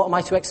what am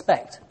I to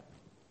expect?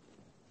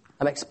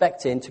 I'm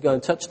expecting to go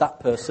and touch that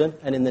person,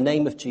 and in the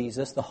name of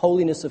Jesus, the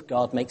holiness of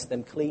God makes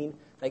them clean,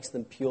 makes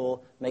them pure,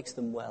 makes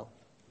them well.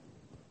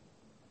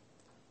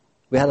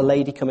 We had a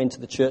lady come into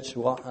the church a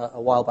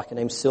while back, her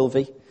name's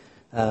Sylvie.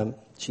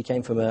 She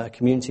came from a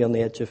community on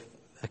the edge of,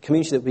 a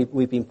community that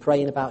we've been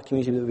praying about, a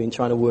community that we've been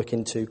trying to work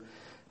into.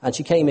 And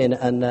she came in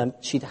and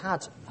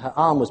her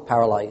arm was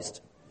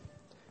paralyzed.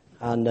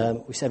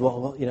 And we said,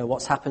 well, you know,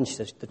 what's happened? She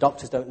said, the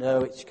doctors don't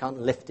know. She can't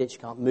lift it. She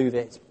can't move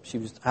it. She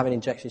was having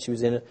injections. She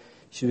was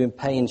in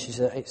pain. She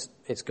said,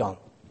 it's gone.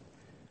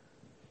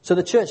 So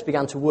the church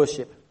began to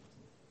worship.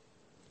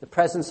 The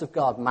presence of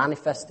God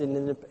manifesting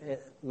in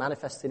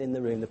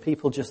the room. The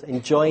people just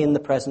enjoying the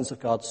presence of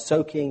God,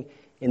 soaking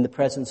in the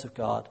presence of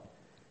God.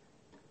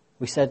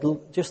 We said,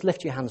 just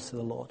lift your hands to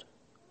the Lord.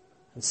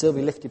 And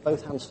Sylvie lifted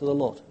both hands to the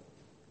Lord.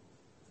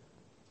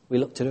 We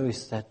looked at her and we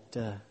said,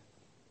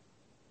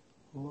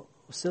 well,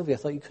 Sylvia, I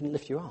thought you couldn't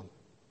lift your arm.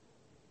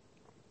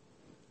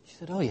 She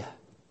said, oh yeah.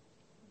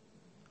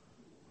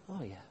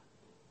 Oh yeah.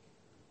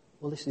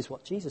 Well, this is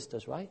what Jesus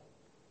does, right?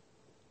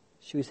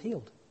 She was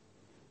healed.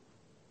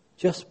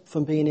 Just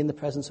from being in the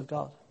presence of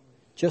God.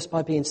 Just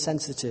by being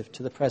sensitive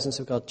to the presence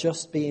of God.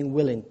 Just being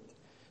willing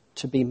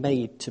to be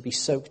made, to be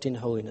soaked in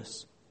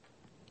holiness.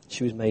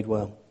 She was made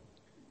well.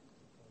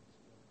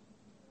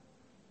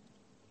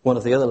 One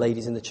of the other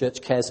ladies in the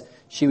church, Kez,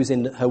 she was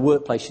in her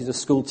workplace. She's a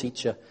school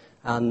teacher.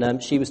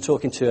 And she was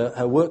talking to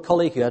her work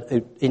colleague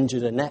who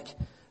injured her neck.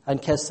 And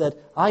Kez said,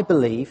 I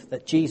believe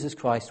that Jesus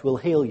Christ will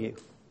heal you.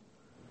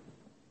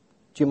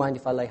 Do you mind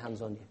if I lay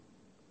hands on you?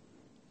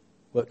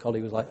 Work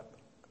colleague was like,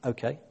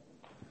 okay.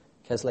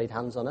 Kez laid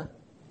hands on her.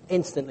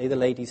 Instantly, the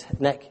lady's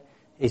neck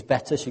is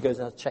better. She goes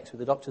and checks with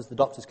the doctors. The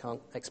doctors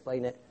can't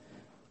explain it.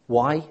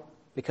 Why?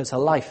 Because her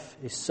life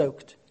is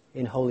soaked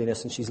in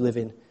holiness and she's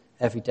living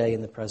every day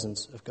in the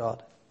presence of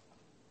God.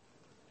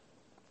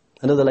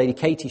 Another lady,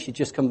 Katie, she'd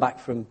just come back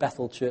from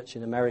Bethel Church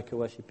in America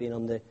where she'd been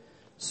on the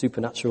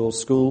supernatural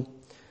school.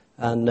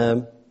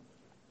 And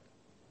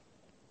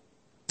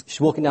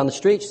she's walking down the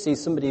street. She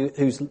sees somebody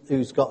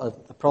who's got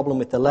a problem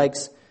with their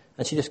legs.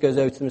 And she just goes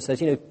over to them and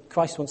says, you know,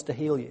 Christ wants to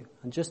heal you.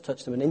 And just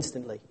touched him and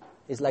instantly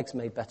his legs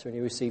made better and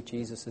he received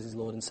Jesus as his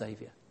Lord and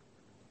Saviour.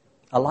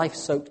 A life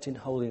soaked in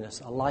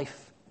holiness. A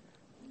life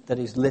that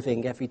is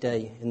living every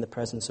day in the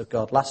presence of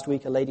God. Last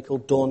week, a lady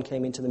called Dawn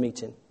came into the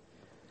meeting.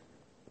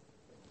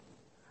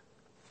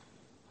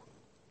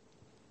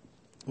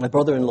 My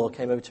brother-in-law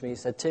came over to me and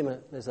said, Tim,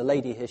 there's a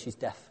lady here, she's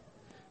deaf.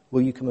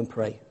 Will you come and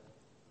pray?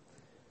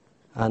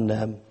 And,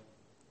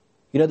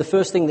 you know, the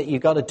first thing that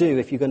you've got to do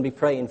if you're going to be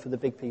praying for the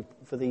big people,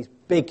 for these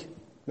big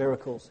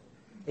miracles,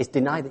 is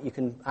deny that you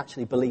can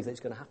actually believe that it's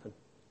going to happen.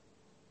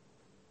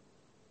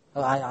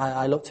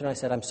 I looked at her and I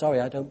said, I'm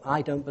sorry, I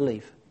don't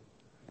believe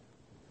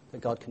that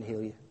God can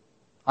heal you.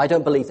 I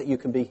don't believe that you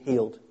can be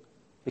healed.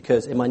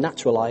 Because in my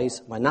natural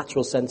eyes, my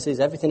natural senses,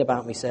 everything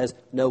about me says,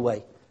 no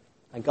way.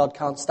 And God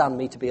can't stand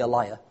me to be a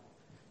liar.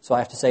 So I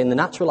have to say, in the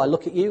natural, I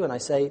look at you and I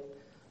say,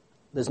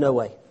 there's no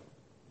way.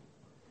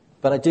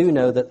 But I do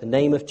know that the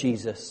name of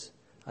Jesus,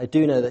 I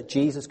do know that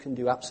Jesus can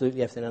do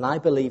absolutely everything. And I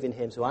believe in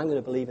him, so I'm going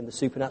to believe in the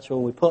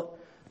supernatural. We put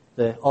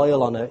the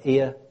oil on her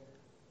ear.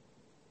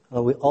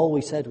 And all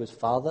we said was,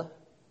 Father,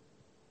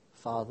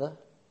 Father,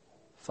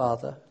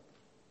 Father,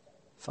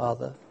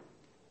 Father,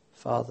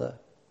 Father,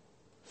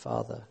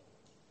 Father,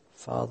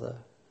 Father.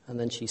 And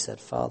then she said,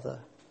 Father,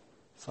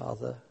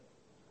 Father,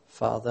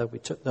 Father. We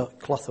took the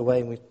cloth away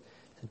and we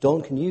said,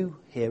 Dawn, can you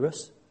hear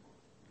us?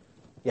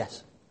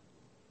 Yes.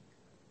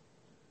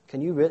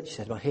 Can you really? She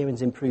said, my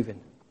hearing's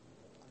improving.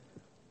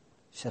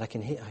 She said, I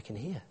can hear.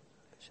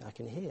 She said, I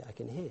can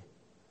hear.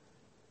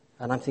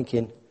 And I'm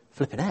thinking,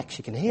 flipping heck,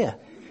 she can hear.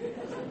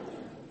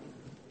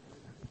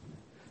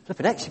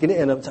 Flipping heck, she can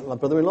hear. And I'm telling my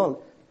brother-in-law,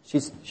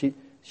 she's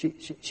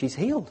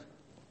healed.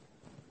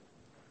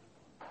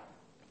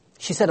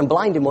 She said, I'm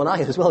blind in one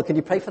eye as well. Can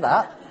you pray for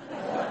that?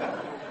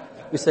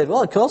 We said,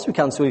 well, of course we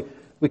can. So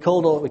we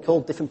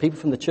called different people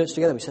from the church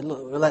together. We said,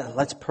 look,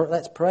 let's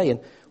pray. And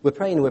we're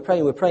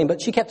praying.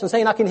 But she kept on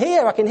saying, I can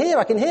hear.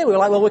 We were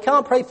like, well, we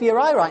can't pray for your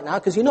eye right now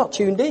because you're not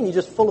tuned in. You're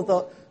just full of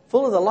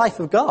the life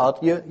of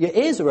God. Your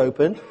ears are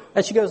open.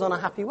 And she goes on a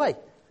happy way.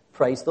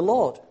 Praise the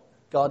Lord.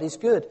 God is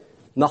good.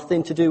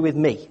 Nothing to do with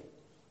me.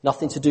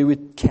 Nothing to do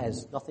with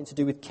Kez. Nothing to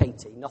do with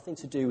Katie. Nothing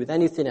to do with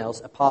anything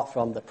else apart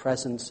from the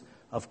presence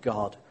of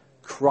God.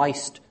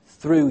 Christ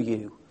through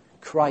you.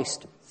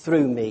 Christ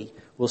through me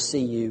will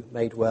see you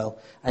made well.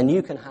 And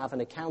you can have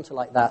an encounter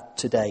like that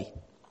today.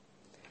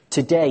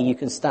 Today you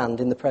can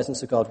stand in the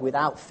presence of God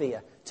without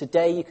fear.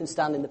 Today you can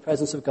stand in the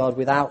presence of God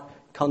without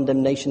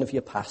condemnation of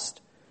your past.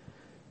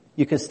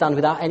 You can stand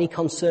without any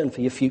concern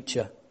for your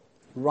future.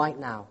 Right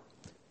now,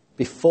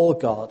 before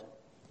God,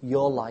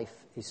 your life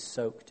is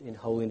soaked in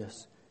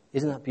holiness.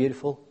 Isn't that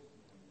beautiful?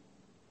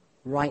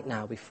 Right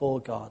now, before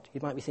God.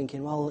 You might be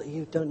thinking, well,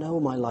 you don't know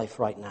my life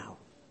right now.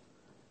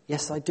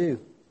 Yes, I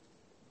do.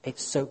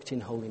 It's soaked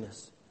in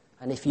holiness.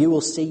 And if you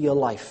will see your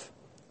life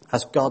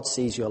as God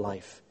sees your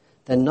life,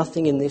 then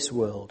nothing in this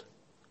world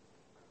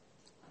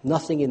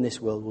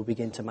will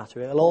begin to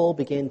matter. It'll all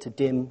begin to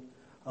dim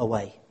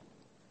away.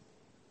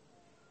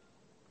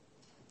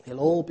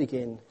 It'll all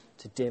begin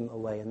to dim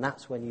away. And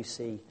that's when you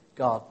see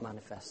God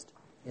manifest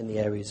in the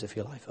areas of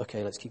your life.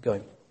 Okay, let's keep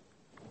going.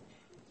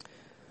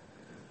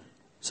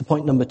 So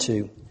point number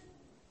 2.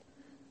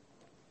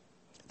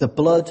 The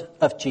blood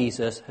of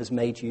Jesus has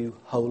made you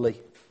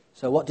holy.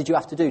 So what did you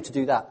have to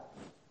do that?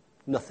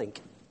 Nothing.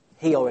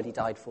 He already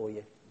died for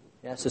you.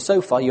 Yeah,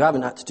 so far you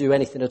haven't had to do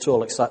anything at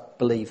all except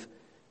believe.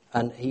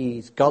 And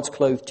God's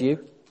clothed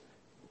you.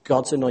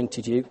 God's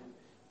anointed you.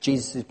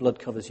 Jesus' blood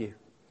covers you.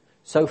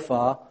 So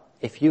far,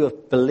 if you're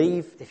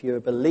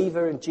a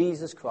believer in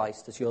Jesus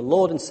Christ as your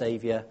Lord and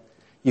Saviour,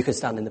 you can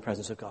stand in the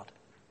presence of God.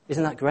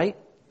 Isn't that great?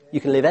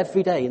 You can live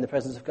every day in the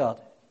presence of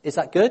God. Is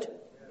that good?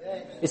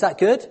 Yes. Is that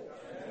good? Yes.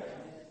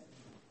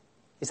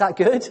 Is that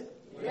good?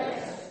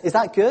 Yes. Is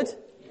that good?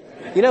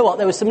 Yes. You know what?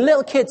 There were some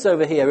little kids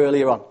over here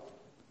earlier on. And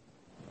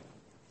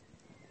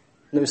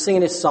they were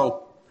singing this song.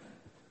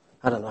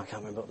 I don't know, I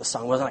can't remember what the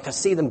song was. And I could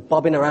see them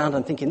bobbing around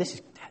and thinking,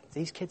 these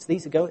kids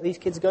are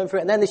going for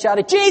it. And then they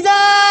shouted,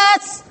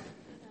 Jesus!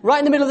 Right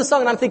in the middle of the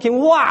song. And I'm thinking,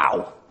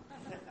 wow.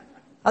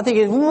 And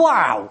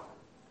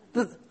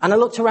I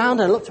looked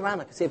around I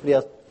could see everybody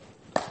else.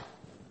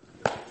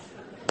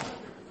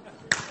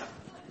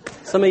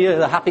 Some of you,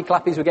 the happy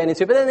clappies were getting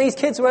into it. But then these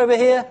kids were over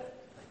here.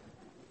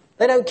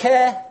 They don't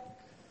care.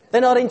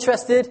 They're not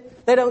interested.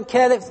 They don't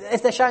care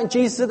if they're shouting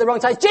Jesus at the wrong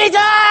time.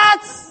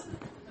 Jesus!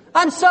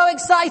 I'm so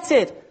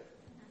excited.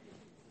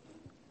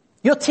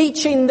 You're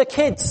teaching the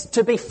kids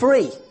to be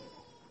free.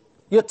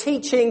 You're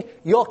teaching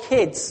your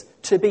kids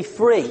to be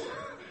free.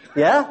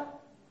 Yeah?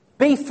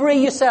 Be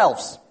free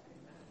yourselves.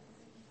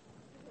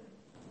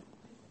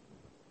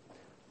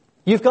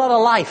 You've got a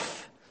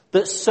life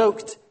that's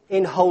soaked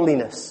in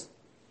holiness.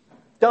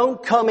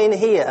 Don't come in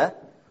here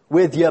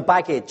with your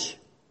baggage.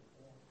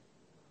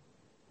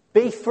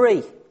 Be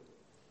free.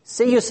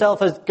 See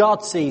yourself as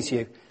God sees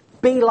you.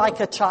 Be like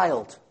a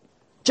child.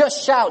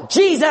 Just shout,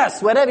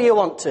 Jesus, whenever you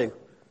want to.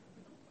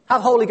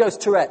 Have Holy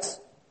Ghost Tourette's.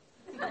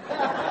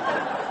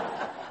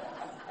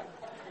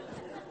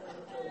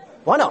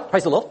 Why not?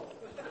 Praise the Lord.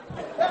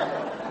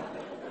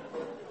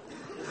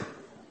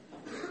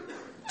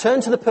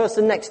 Turn to the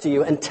person next to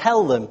you and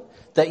tell them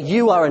that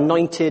you are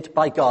anointed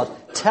by God.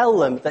 Tell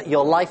them that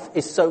your life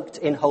is soaked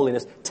in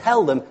holiness.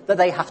 Tell them that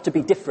they have to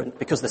be different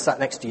because they're sat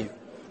next to you.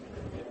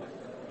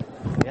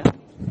 Yeah?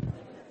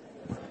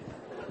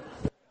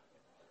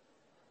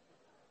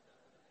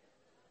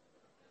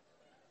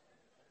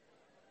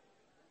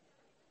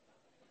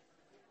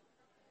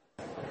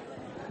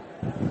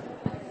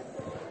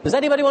 Does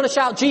anybody want to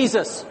shout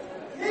Jesus?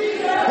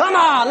 Jesus! Come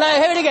on,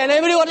 let's hear it again.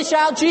 Anybody want to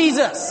shout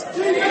Jesus? Jesus!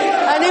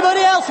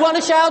 Anybody else want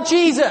to shout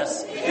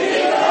Jesus?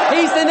 Jesus!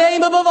 He's the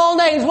name above all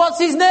names. What's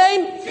his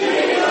name?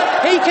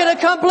 Jesus! He can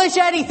accomplish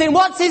anything.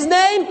 What's his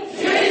name?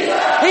 Jesus!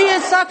 He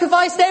has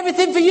sacrificed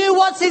everything for you.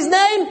 What's his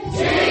name?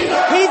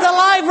 Jesus! He's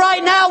alive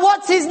right now.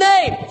 What's his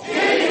name?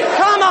 Jesus!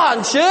 Come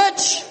on,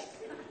 church.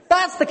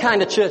 That's the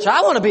kind of church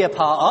I want to be a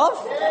part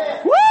of.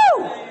 Yeah. Woo!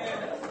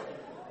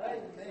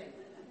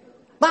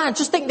 Man,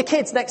 just think the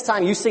kids next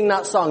time you sing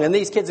that song and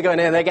these kids are going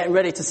in and they're getting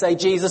ready to say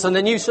Jesus and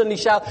then you suddenly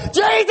shout,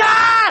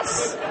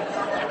 Jesus!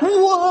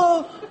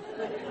 Whoa!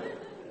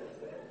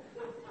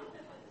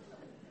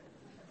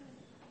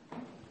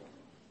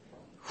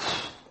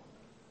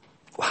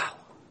 Wow.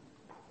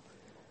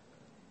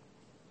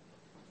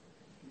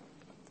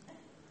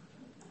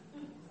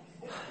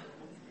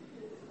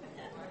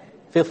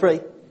 Feel free.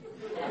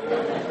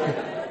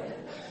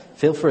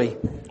 Feel free.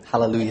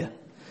 Hallelujah.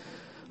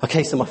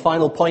 Okay, so my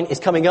final point is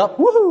coming up.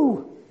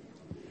 Woohoo!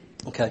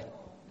 Okay,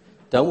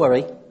 don't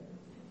worry.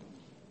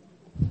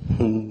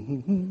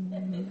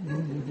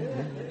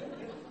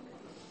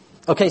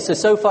 Okay,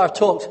 so far I've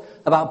talked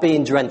about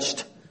being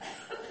drenched.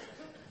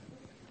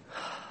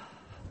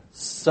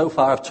 So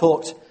far I've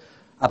talked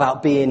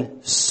about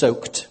being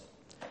soaked.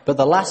 But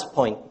the last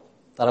point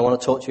that I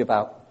want to talk to you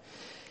about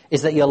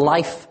is that your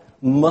life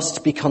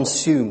must be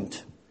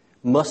consumed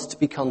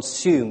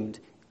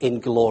in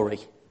glory.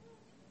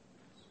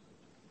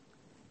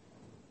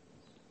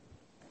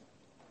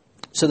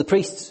 So the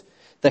priests,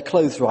 they're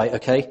clothed right,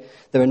 okay?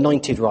 They're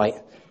anointed right.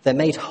 They're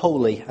made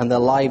holy and their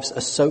lives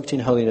are soaked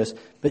in holiness.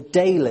 But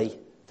daily,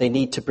 they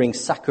need to bring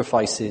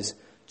sacrifices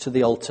to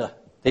the altar.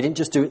 They didn't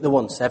just do it the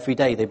once. Every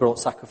day they brought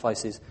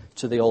sacrifices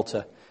to the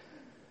altar.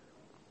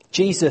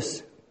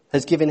 Jesus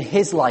has given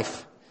his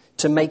life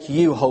to make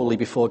you holy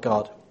before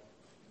God.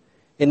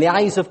 In the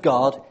eyes of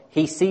God,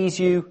 he sees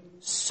you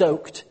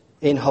soaked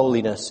in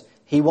holiness.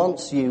 He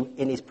wants you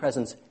in his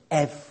presence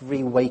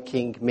every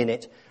waking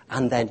minute.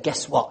 And then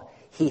guess what?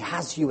 He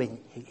has you in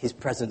his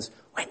presence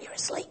when you're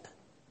asleep.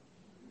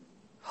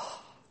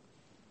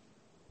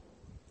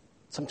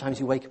 Sometimes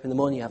you wake up in the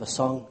morning, you have a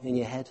song in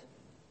your head.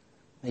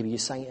 Maybe you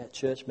sang it at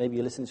church, maybe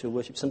you listen to a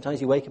worship.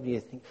 Sometimes you wake up and you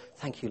think,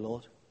 thank you,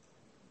 Lord.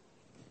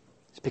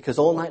 It's because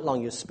all night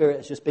long your spirit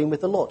has just been with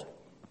the Lord.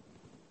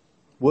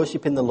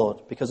 Worshiping the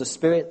Lord. Because a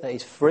spirit that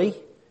is free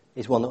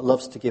is one that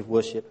loves to give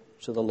worship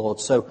to the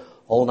Lord. So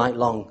all night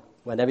long,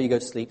 whenever you go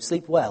to sleep,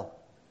 sleep well.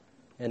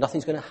 Yeah,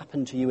 nothing's going to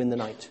happen to you in the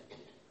night.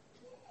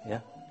 Yeah?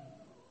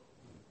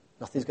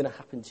 Nothing's going to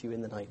happen to you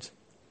in the night.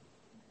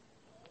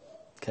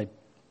 Okay.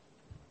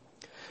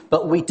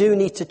 But we do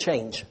need to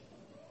change.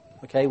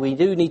 Okay, we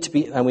do need to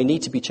be, and we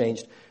need to be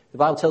changed. The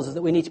Bible tells us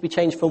that we need to be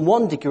changed from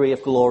one degree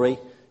of glory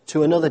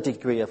to another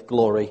degree of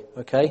glory.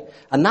 Okay?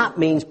 And that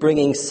means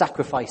bringing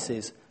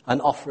sacrifices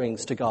and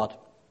offerings to God.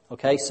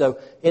 Okay, so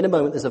in a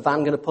moment there's a van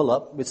going to pull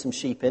up with some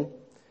sheep in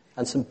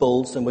and some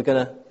bulls, and we're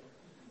going to...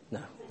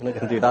 No, we're not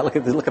going to do that.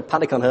 Look at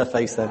panic on her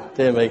face then.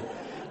 Dear me.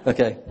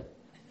 Okay.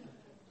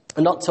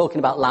 I'm not talking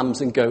about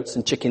lambs and goats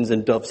and chickens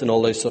and doves and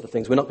all those sort of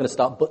things. We're not going to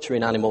start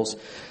butchering animals.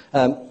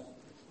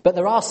 But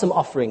there are some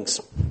offerings.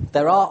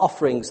 There are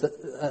offerings,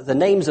 that the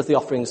names of the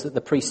offerings that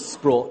the priests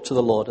brought to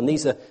the Lord. And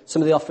these are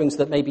some of the offerings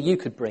that maybe you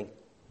could bring.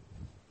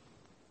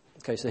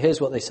 Okay, so here's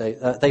what they say.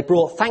 They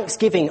brought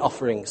thanksgiving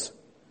offerings.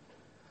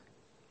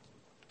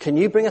 Can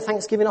you bring a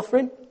thanksgiving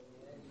offering?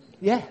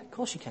 Yeah, of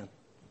course you can.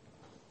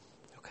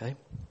 Okay.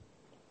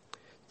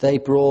 They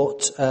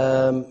brought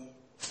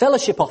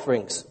fellowship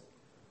offerings.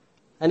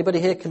 Anybody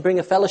here can bring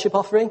a fellowship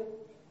offering?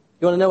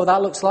 You want to know what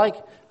that looks like?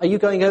 Are you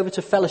going over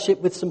to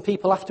fellowship with some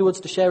people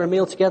afterwards to share a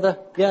meal together?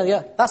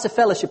 Yeah. That's a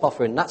fellowship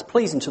offering. That's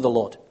pleasing to the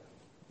Lord.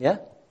 Yeah?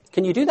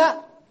 Can you do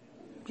that?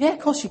 Yeah, of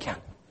course you can.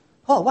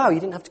 Oh, wow, you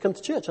didn't have to come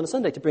to church on a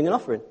Sunday to bring an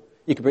offering.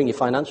 You can bring your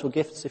financial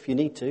gifts if you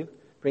need to.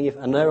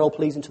 And they're all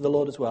pleasing to the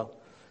Lord as well.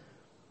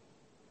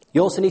 You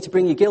also need to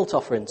bring your guilt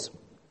offerings.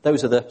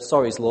 Those are the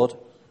sorries, Lord.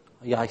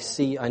 Yeah,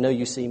 I know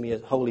you see me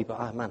as holy, but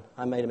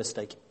I made a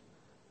mistake.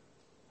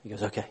 He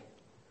goes, okay.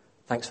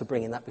 Thanks for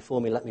bringing that before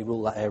me. Let me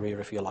rule that area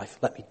of your life.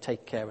 Let me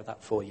take care of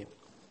that for you.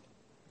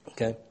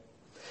 Okay?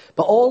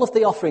 But all of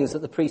the offerings that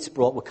the priests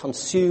brought were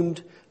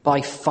consumed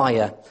by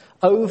fire.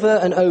 Over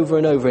and over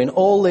and over in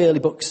all the early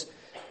books,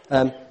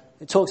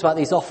 it talks about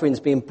these offerings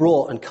being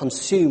brought and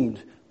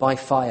consumed by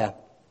fire.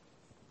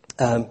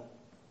 And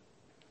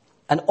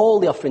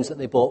all the offerings that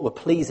they brought were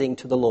pleasing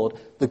to the Lord.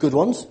 The good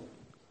ones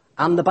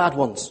and the bad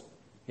ones.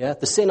 Yeah?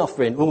 The sin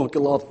offering. Oh,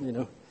 good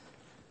Lord,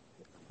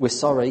 we're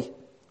sorry.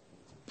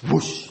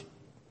 Whoosh.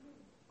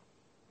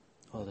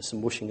 Oh, there's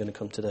some whooshing going to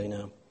come today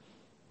now.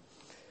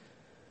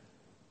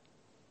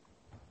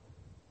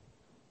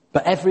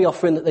 But every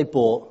offering that they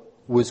brought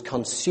was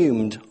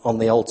consumed on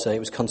the altar. It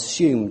was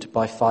consumed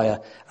by fire.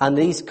 And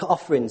these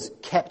offerings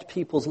kept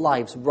people's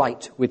lives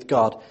right with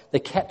God. They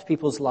kept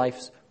people's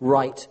lives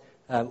right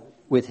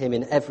with him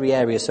in every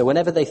area. So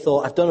whenever they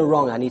thought, I've done a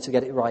wrong, I need to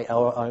get it right,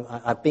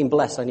 or I've been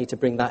blessed, I need to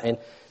bring that in,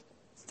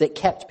 they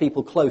kept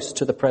people close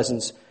to the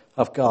presence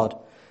of God.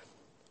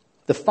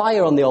 The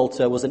fire on the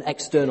altar was an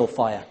external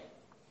fire.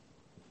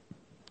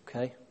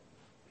 Okay?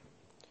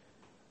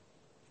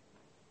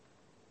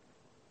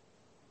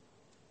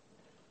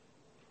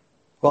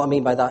 What I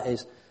mean by that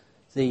is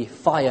the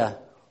fire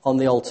on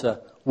the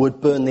altar would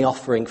burn the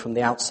offering from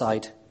the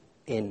outside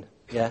in.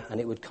 Yeah?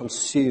 And it would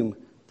consume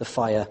the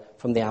fire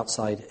from the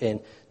outside in.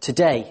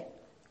 Today,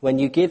 when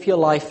you give your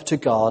life to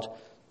God,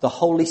 the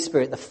Holy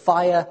Spirit, the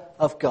fire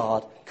of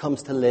God,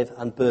 comes to live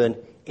and burn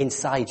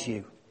inside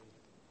you.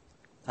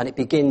 And it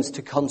begins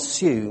to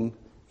consume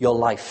your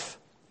life.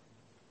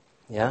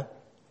 Yeah?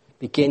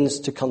 Begins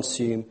to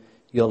consume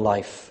your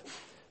life.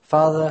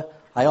 Father,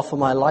 I offer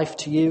my life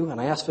to you and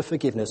I ask for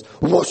forgiveness.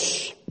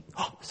 Whoosh!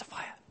 Oh, there's a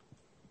fire.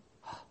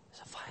 Oh,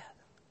 there's a fire.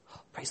 Oh,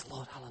 praise the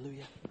Lord.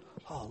 Hallelujah.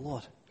 Oh,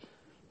 Lord.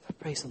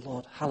 Praise the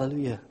Lord.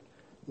 Hallelujah.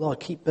 Lord,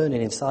 keep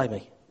burning inside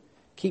me.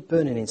 Keep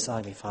burning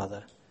inside me,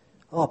 Father.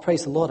 Oh,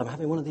 praise the Lord. I'm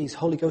having one of these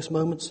Holy Ghost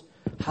moments.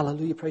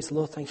 Hallelujah. Praise the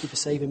Lord. Thank you for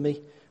saving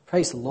me.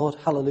 Praise the Lord.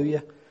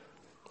 Hallelujah.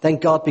 Then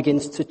God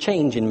begins to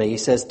change in me. He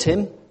says,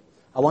 Tim,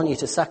 I want you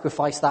to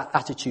sacrifice that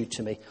attitude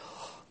to me.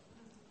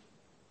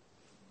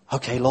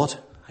 Okay, Lord,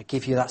 I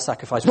give you that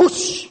sacrifice.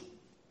 Whoosh!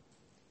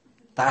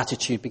 That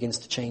attitude begins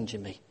to change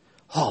in me.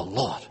 Oh,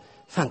 Lord,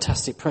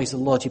 fantastic. Praise the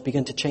Lord. You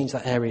begin to change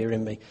that area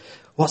in me.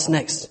 What's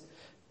next?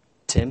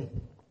 Tim,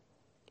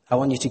 I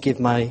want you to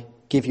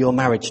give your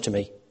marriage to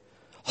me.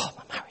 Oh,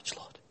 my marriage,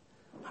 Lord.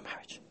 My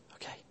marriage.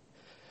 Okay.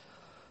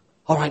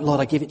 All right,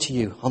 Lord, I give it to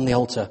you on the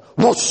altar.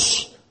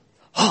 Whoosh!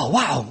 Oh,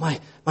 wow,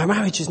 my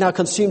marriage is now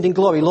consumed in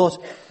glory, Lord.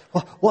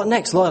 What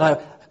next, Lord?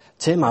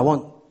 Tim, I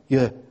want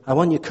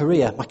your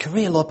career. My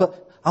career, Lord,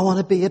 but I want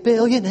to be a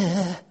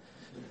billionaire.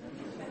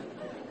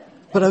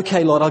 But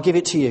okay, Lord, I'll give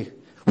it to you.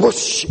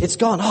 Whoosh, it's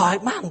gone. All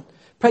right, man.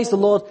 Praise the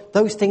Lord.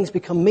 Those things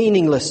become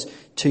meaningless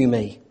to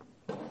me.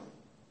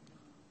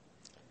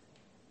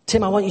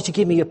 Tim, I want you to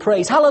give me your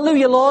praise.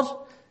 Hallelujah, Lord.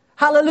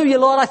 Hallelujah,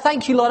 Lord. I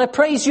thank you, Lord. I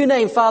praise your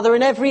name, Father,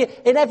 in every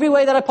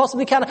way that I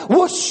possibly can.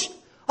 Whoosh!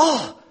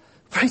 Oh,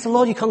 praise the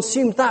Lord, you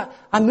consumed that.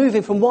 I'm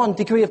moving from one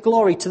degree of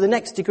glory to the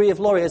next degree of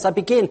glory as I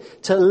begin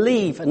to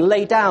leave and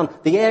lay down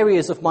the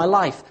areas of my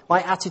life,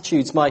 my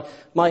attitudes, my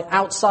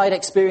outside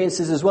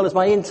experiences as well as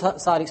my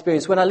inside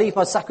experience. When I leave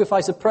my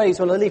sacrifice of praise,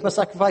 when I leave my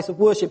sacrifice of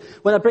worship,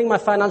 when I bring my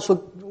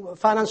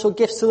financial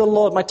gifts to the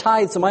Lord, my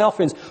tithes and my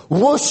offerings,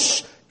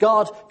 whoosh,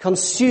 God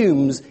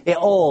consumes it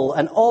all,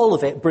 and all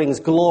of it brings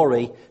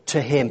glory to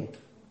him.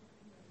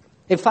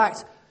 In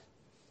fact,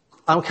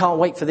 I can't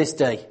wait for this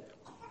day.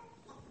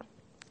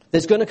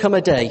 There's going to come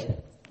a day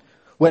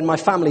when my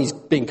family's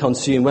being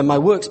consumed, when my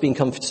work's being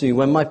consumed,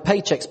 when my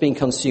paycheck's being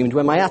consumed,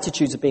 when my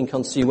attitudes are being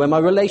consumed, when my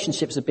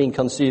relationships are being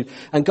consumed,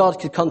 and God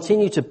could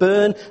continue to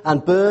burn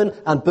and burn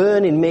and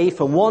burn in me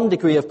from one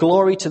degree of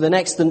glory to the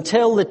next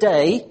until the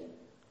day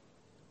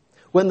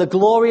when the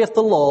glory of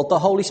the Lord, the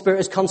Holy Spirit,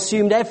 has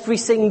consumed every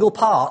single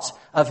part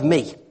of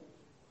me.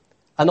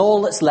 And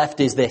all that's left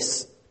is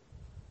this.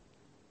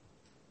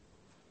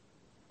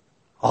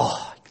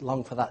 Oh, I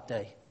long for that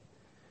day.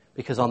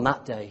 Because on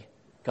that day,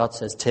 God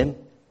says, Tim,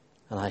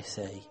 and I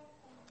say,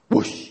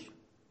 whoosh.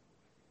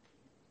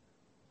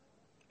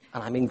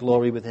 And I'm in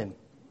glory with him.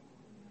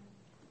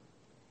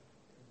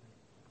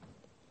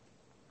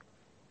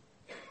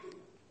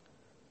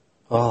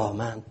 Oh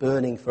man,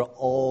 burning for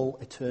all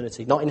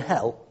eternity. Not in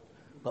hell,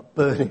 but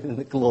burning in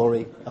the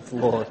glory of the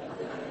Lord.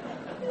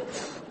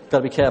 Got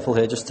to be careful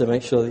here just to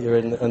make sure that you're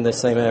in the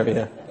same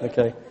area.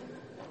 Okay.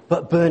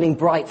 But burning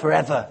bright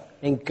forever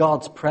in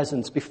God's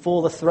presence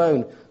before the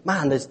throne.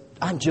 Man,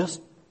 I'm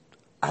just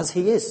as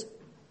he is.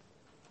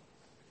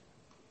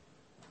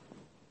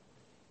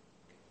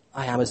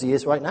 I am as he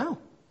is right now.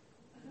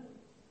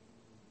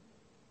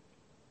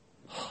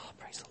 Oh,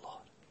 praise the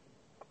Lord.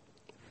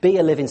 Be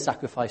a living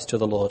sacrifice to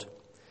the Lord.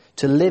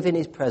 To live in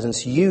his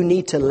presence, you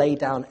need to lay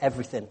down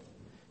everything.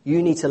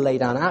 You need to lay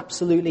down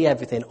absolutely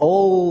everything.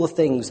 All the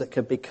things that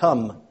could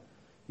become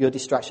your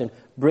distraction.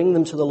 Bring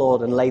them to the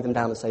Lord and lay them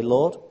down and say,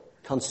 Lord,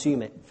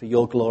 consume it for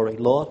your glory.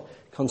 Lord,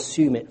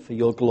 consume it for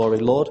your glory.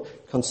 Lord,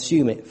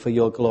 consume it for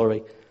your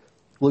glory.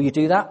 Will you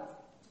do that?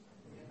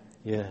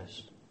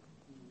 Yes.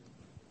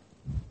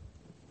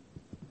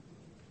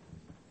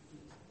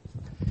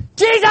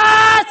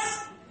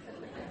 Jesus!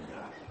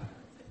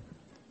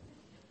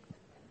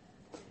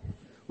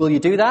 Will you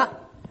do that?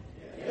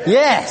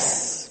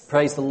 Yes!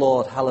 Praise the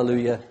Lord.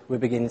 Hallelujah. We're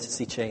beginning to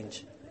see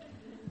change.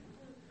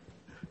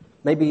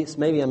 Maybe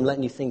I'm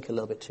letting you think a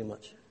little bit too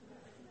much.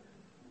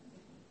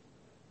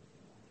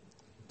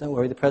 Don't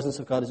worry, the presence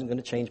of God isn't going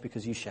to change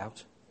because you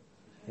shout.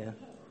 Yeah.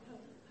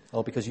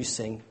 Or because you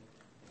sing.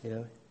 You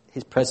know,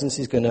 his presence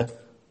is going to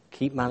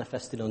keep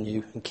manifesting on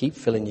you and keep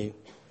filling you.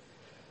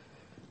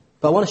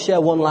 But I want to share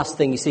one last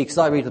thing, you see, because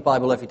I read the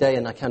Bible every day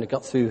and I kind of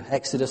got through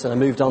Exodus and I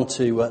moved on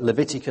to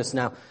Leviticus.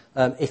 Now,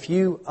 if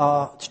you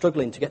are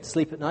struggling to get to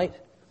sleep at night,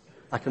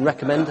 I can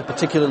recommend a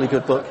particularly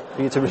good book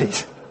for you to read.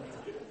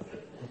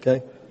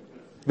 Okay?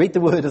 Read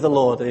the word of the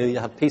Lord. You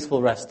have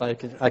peaceful rest, I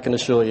can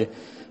assure you.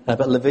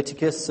 But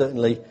Leviticus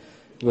certainly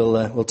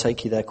will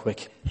take you there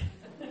quick.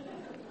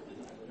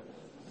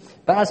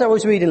 But as I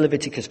was reading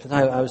Leviticus, because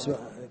I was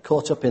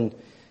caught up in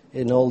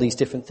all these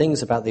different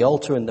things about the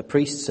altar and the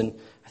priests, and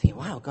I think,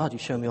 wow, God,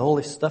 you've shown me all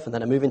this stuff. And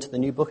then I move into the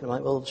new book, and I'm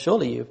like, well,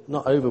 surely you're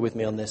not over with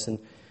me on this. And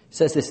it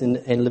says this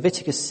in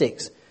Leviticus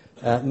 6.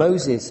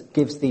 Moses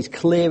gives these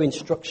clear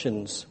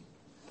instructions,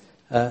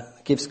 about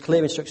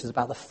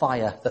the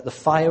fire, that the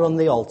fire on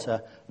the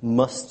altar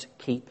must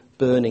keep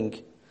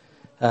burning.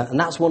 And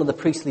that's one of the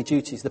priestly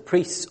duties. The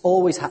priests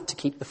always had to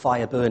keep the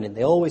fire burning.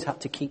 They always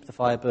had to keep the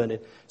fire burning.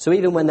 So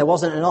even when there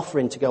wasn't an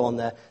offering to go on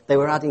there, they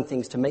were adding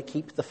things to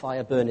keep the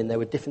fire burning. There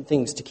were different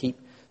things to keep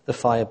the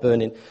fire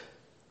burning.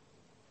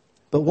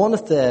 But one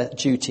of their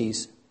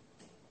duties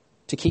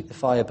to keep the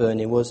fire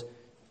burning was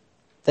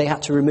they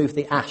had to remove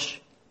the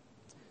ash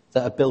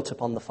that had built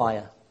up on the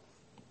fire.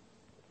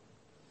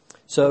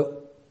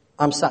 So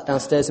I'm sat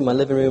downstairs in my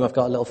living room. I've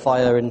got a little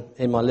fire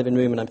in my living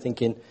room, and I'm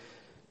thinking,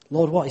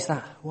 Lord, what is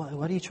that?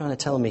 What are you trying to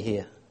tell me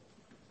here?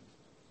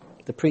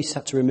 The priests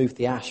had to remove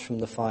the ash from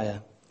the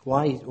fire.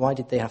 Why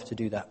did they have to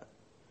do that?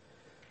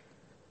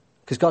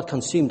 Because God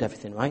consumed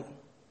everything, right?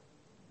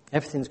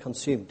 Everything's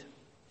consumed.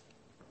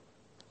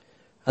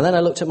 And then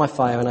I looked at my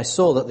fire and I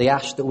saw that the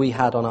ash that we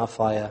had on our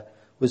fire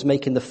was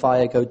making the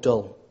fire go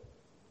dull.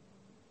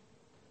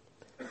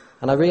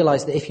 And I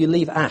realized that if you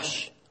leave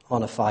ash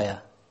on a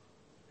fire,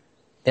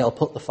 it'll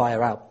put the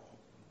fire out.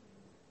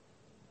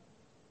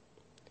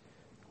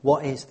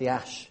 What is the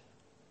ash?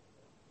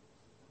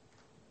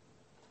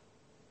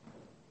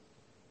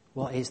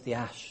 What is the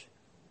ash?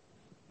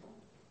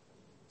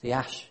 The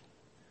ash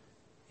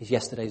is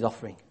yesterday's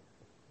offering.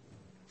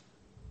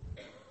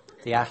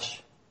 The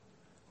ash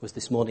was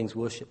this morning's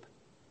worship.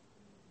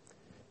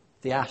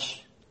 The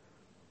ash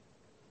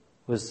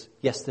was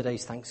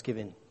yesterday's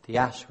thanksgiving. The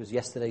ash was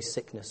yesterday's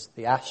sickness.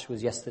 The ash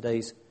was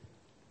yesterday's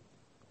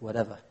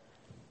whatever.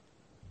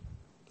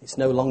 It's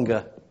no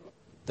longer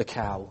the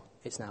cow.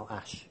 It's now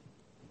ash.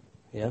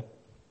 Yeah?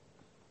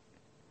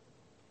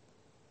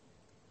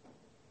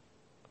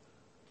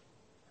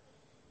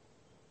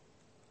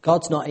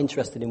 God's not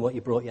interested in what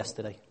you brought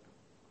yesterday.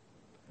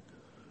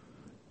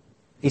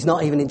 He's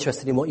not even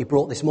interested in what you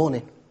brought this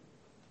morning.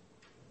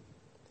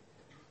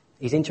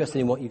 He's interested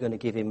in what you're going to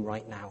give him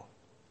right now.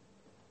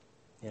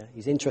 Yeah,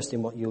 he's interested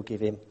in what you'll give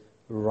him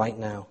right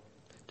now.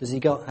 Has he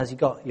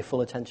got your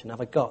full attention?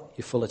 Have I got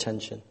your full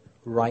attention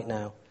right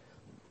now?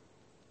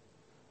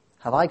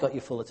 Have I got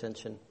your full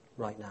attention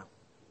right now?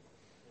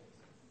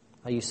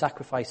 Are you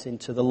sacrificing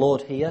to the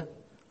Lord here?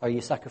 Or are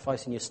you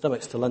sacrificing your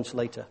stomachs to lunch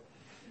later?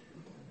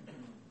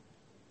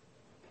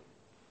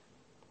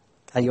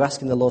 Are you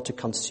asking the Lord to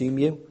consume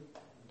you?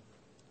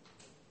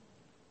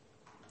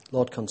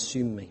 Lord,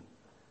 consume me.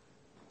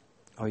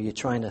 Or are you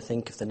trying to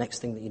think of the next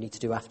thing that you need to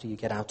do after you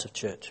get out of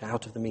church,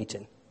 out of the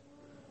meeting?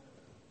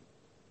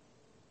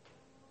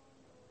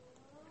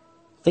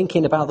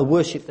 Thinking about the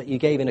worship that you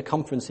gave in a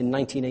conference in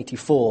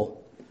 1984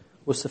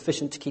 was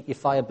sufficient to keep your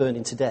fire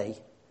burning today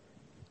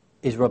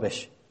is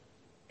rubbish.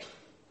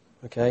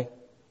 Okay? In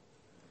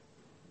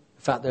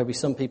fact, there'll be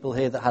some people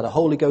here that had a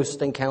Holy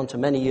Ghost encounter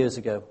many years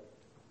ago.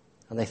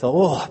 And they thought,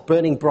 oh,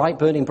 burning bright,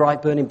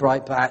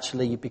 but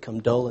actually you've become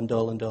dull and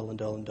dull and dull and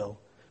dull and dull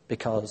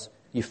because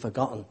you've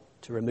forgotten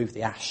to remove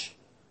the ash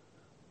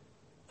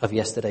of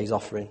yesterday's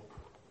offering.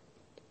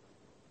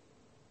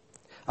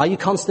 Are you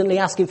constantly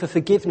asking for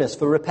forgiveness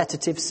for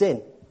repetitive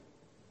sin?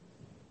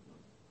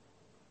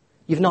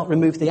 You've not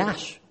removed the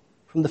ash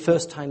from the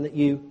first time that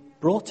you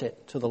brought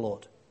it to the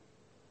Lord.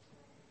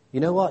 You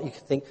know what? You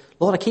could think,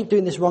 Lord, I keep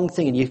doing this wrong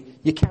thing, and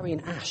you're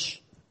carrying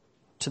ash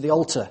to the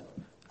altar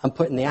and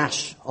putting the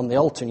ash on the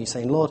altar, and you're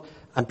saying, Lord,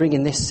 I'm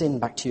bringing this sin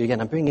back to you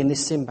again. I'm bringing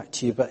this sin back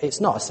to you, but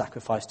it's not a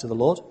sacrifice to the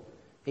Lord.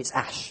 It's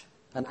ash,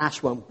 and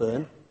ash won't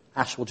burn.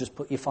 Ash will just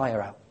put your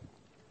fire out.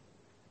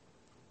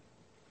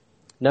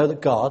 Know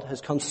that God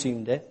has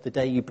consumed it the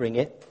day you bring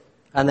it,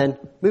 and then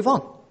move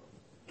on.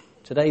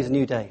 Today's a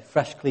new day,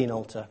 fresh, clean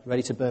altar,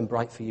 ready to burn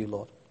bright for you,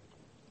 Lord.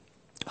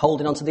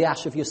 Holding on to the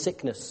ash of your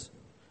sickness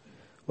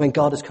when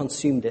God has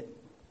consumed it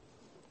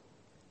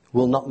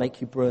will not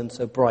make you burn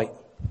so bright.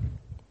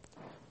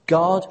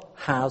 God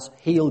has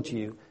healed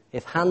you.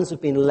 If hands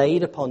have been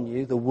laid upon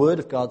you, the word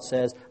of God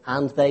says,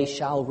 and they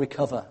shall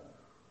recover.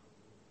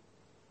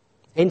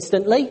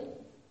 Instantly?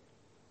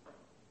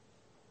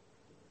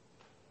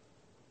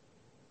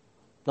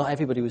 Not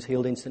everybody was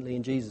healed instantly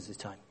in Jesus'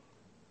 time.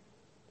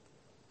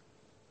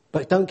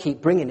 But don't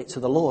keep bringing it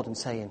to the Lord and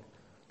saying,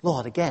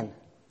 Lord, again.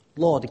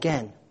 Lord,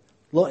 again.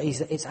 Lord,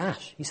 it's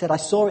ash. He said, I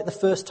saw it the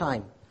first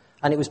time,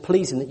 and it was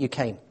pleasing that you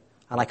came,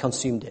 and I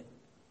consumed it.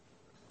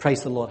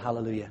 Praise the Lord,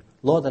 hallelujah.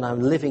 Lord, then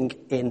I'm living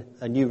in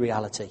a new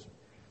reality.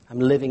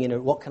 I'm living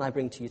in what can I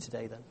bring to you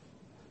today then?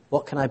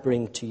 What can I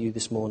bring to you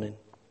this morning?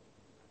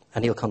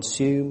 And he'll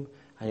consume,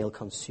 and he'll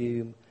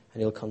consume,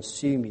 and he'll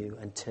consume you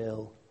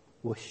until,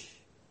 whoosh,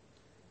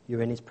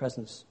 you're in his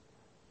presence.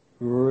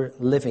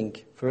 Living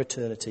for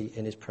eternity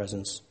in his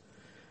presence.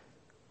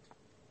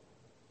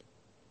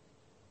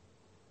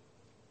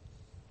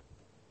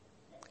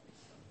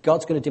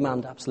 God's going to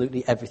demand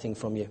absolutely everything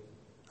from you.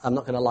 I'm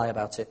not going to lie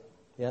about it.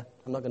 Yeah,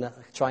 I'm not going to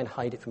try and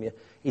hide it from you.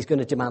 He's going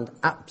to demand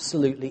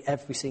absolutely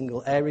every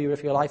single area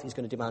of your life. He's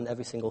going to demand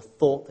every single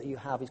thought that you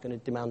have. He's going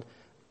to demand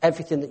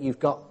everything that you've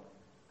got.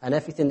 And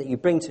everything that you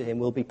bring to him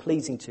will be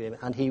pleasing to him,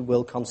 and he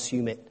will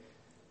consume it.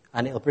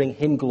 And it'll bring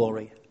him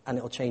glory, and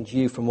it'll change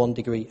you from one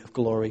degree of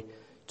glory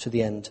to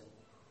the end.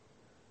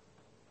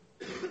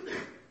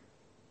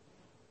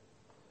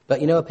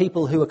 But you know,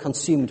 people who are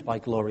consumed by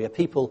glory are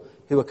people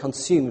who are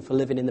consumed for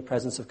living in the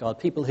presence of God.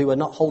 People who are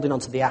not holding on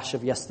to the ash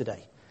of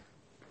yesterday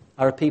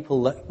are a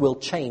people that will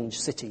change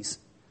cities,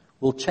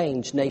 will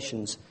change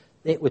nations.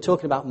 We're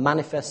talking about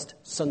manifest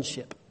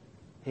sonship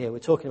here. We're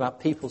talking about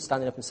people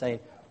standing up and saying,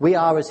 we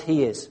are as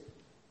he is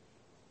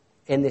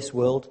in this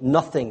world.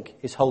 Nothing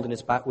is holding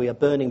us back. We are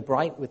burning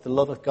bright with the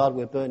love of God.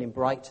 We're burning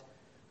bright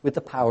with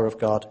the power of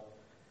God.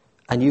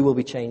 And you will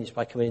be changed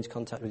by coming into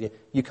contact with you.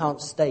 You can't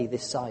stay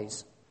this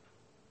size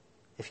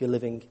if you're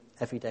living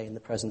every day in the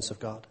presence of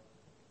God.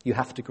 You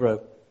have to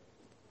grow.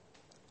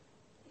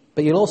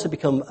 But you'll also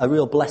become a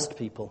real blessed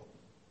people.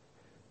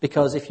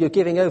 Because if you're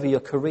giving over your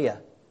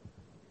career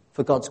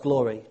for God's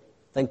glory,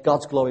 then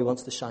God's glory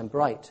wants to shine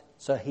bright.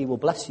 So he will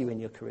bless you in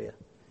your career.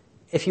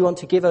 If you want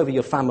to give over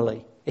your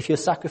family, if you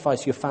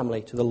sacrifice your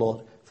family to the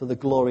Lord for the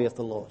glory of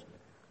the Lord,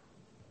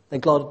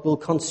 then God will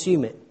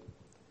consume it.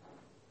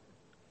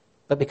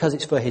 But because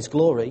it's for his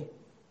glory,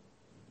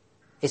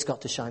 it's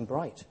got to shine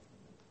bright.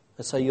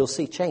 And so you'll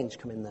see change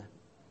come in there.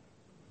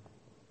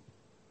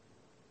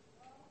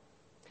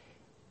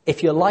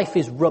 If your life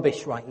is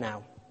rubbish right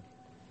now,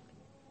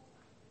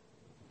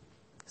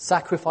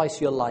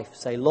 sacrifice your life.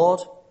 Say, Lord,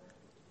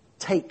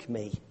 take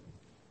me.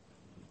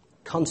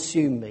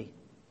 Consume me.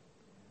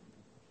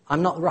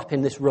 I'm not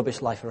wrapping this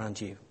rubbish life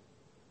around you.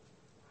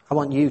 I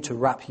want you to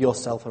wrap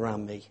yourself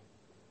around me.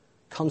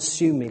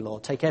 Consume me,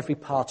 Lord. Take every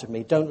part of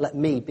me. Don't let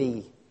me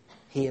be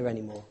here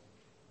anymore.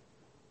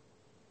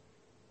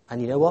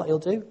 And you know what he'll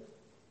do?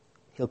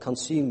 He'll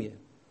consume you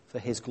for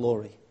his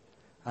glory.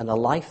 And a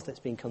life that's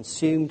been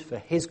consumed for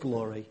his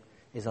glory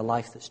is a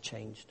life that's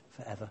changed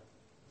forever.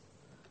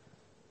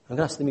 I'm going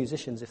to ask the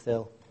musicians if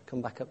they'll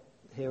come back up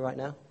here right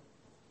now.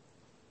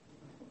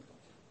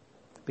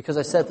 Because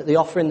I said that the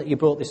offering that you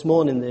brought this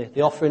morning,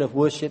 the offering of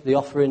worship, the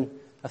offering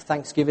of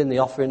thanksgiving, the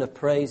offering of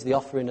praise, the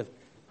offering of...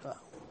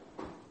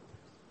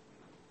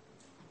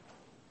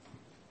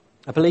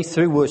 I believe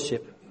through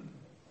worship,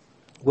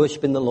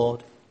 worshiping the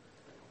Lord,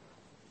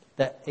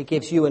 that it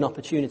gives you an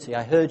opportunity.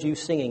 I heard you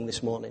singing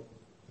this morning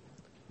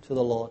to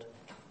the Lord.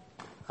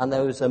 And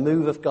there was a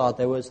move of God.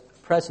 There was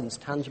presence,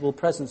 tangible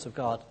presence of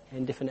God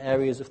in different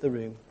areas of the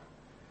room.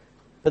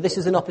 But this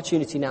is an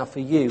opportunity now for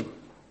you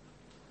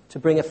to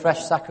bring a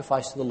fresh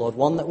sacrifice to the Lord,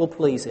 one that will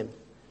please him.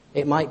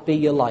 It might be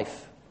your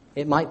life.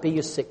 It might be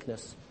your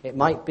sickness. It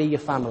might be your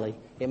family.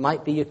 It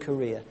might be your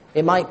career.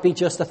 It might be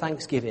just a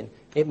thanksgiving.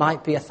 It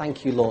might be a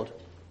thank you, Lord.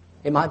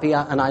 It might be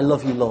an I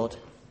love you, Lord.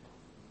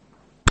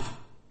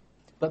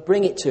 But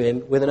bring it to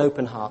him with an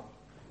open heart.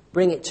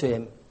 Bring it to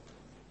him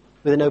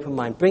with an open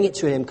mind. Bring it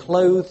to him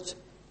clothed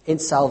in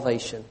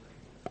salvation.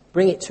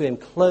 Bring it to him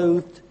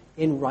clothed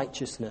in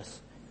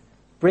righteousness.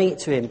 Bring it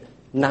to him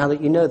now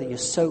that you know that you're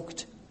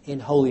soaked in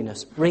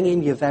holiness. Bring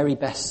him your very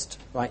best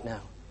right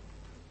now.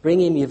 Bring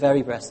him your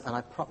very best, and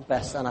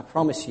I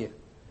promise you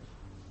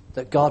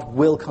that God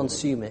will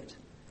consume it.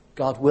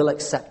 God will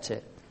accept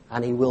it,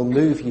 and he will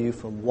move you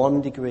from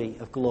one degree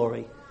of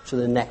glory to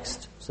the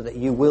next, so that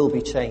you will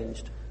be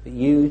changed. But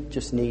you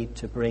just need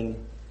to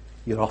bring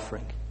your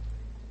offering.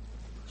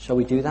 Shall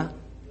we do that?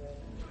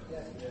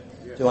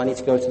 Do I need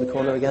to go to the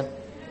corner again?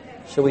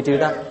 Shall we do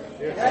that?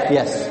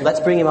 Yes. Let's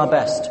bring him our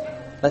best.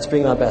 Let's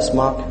bring him our best.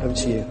 Mark, over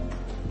to you.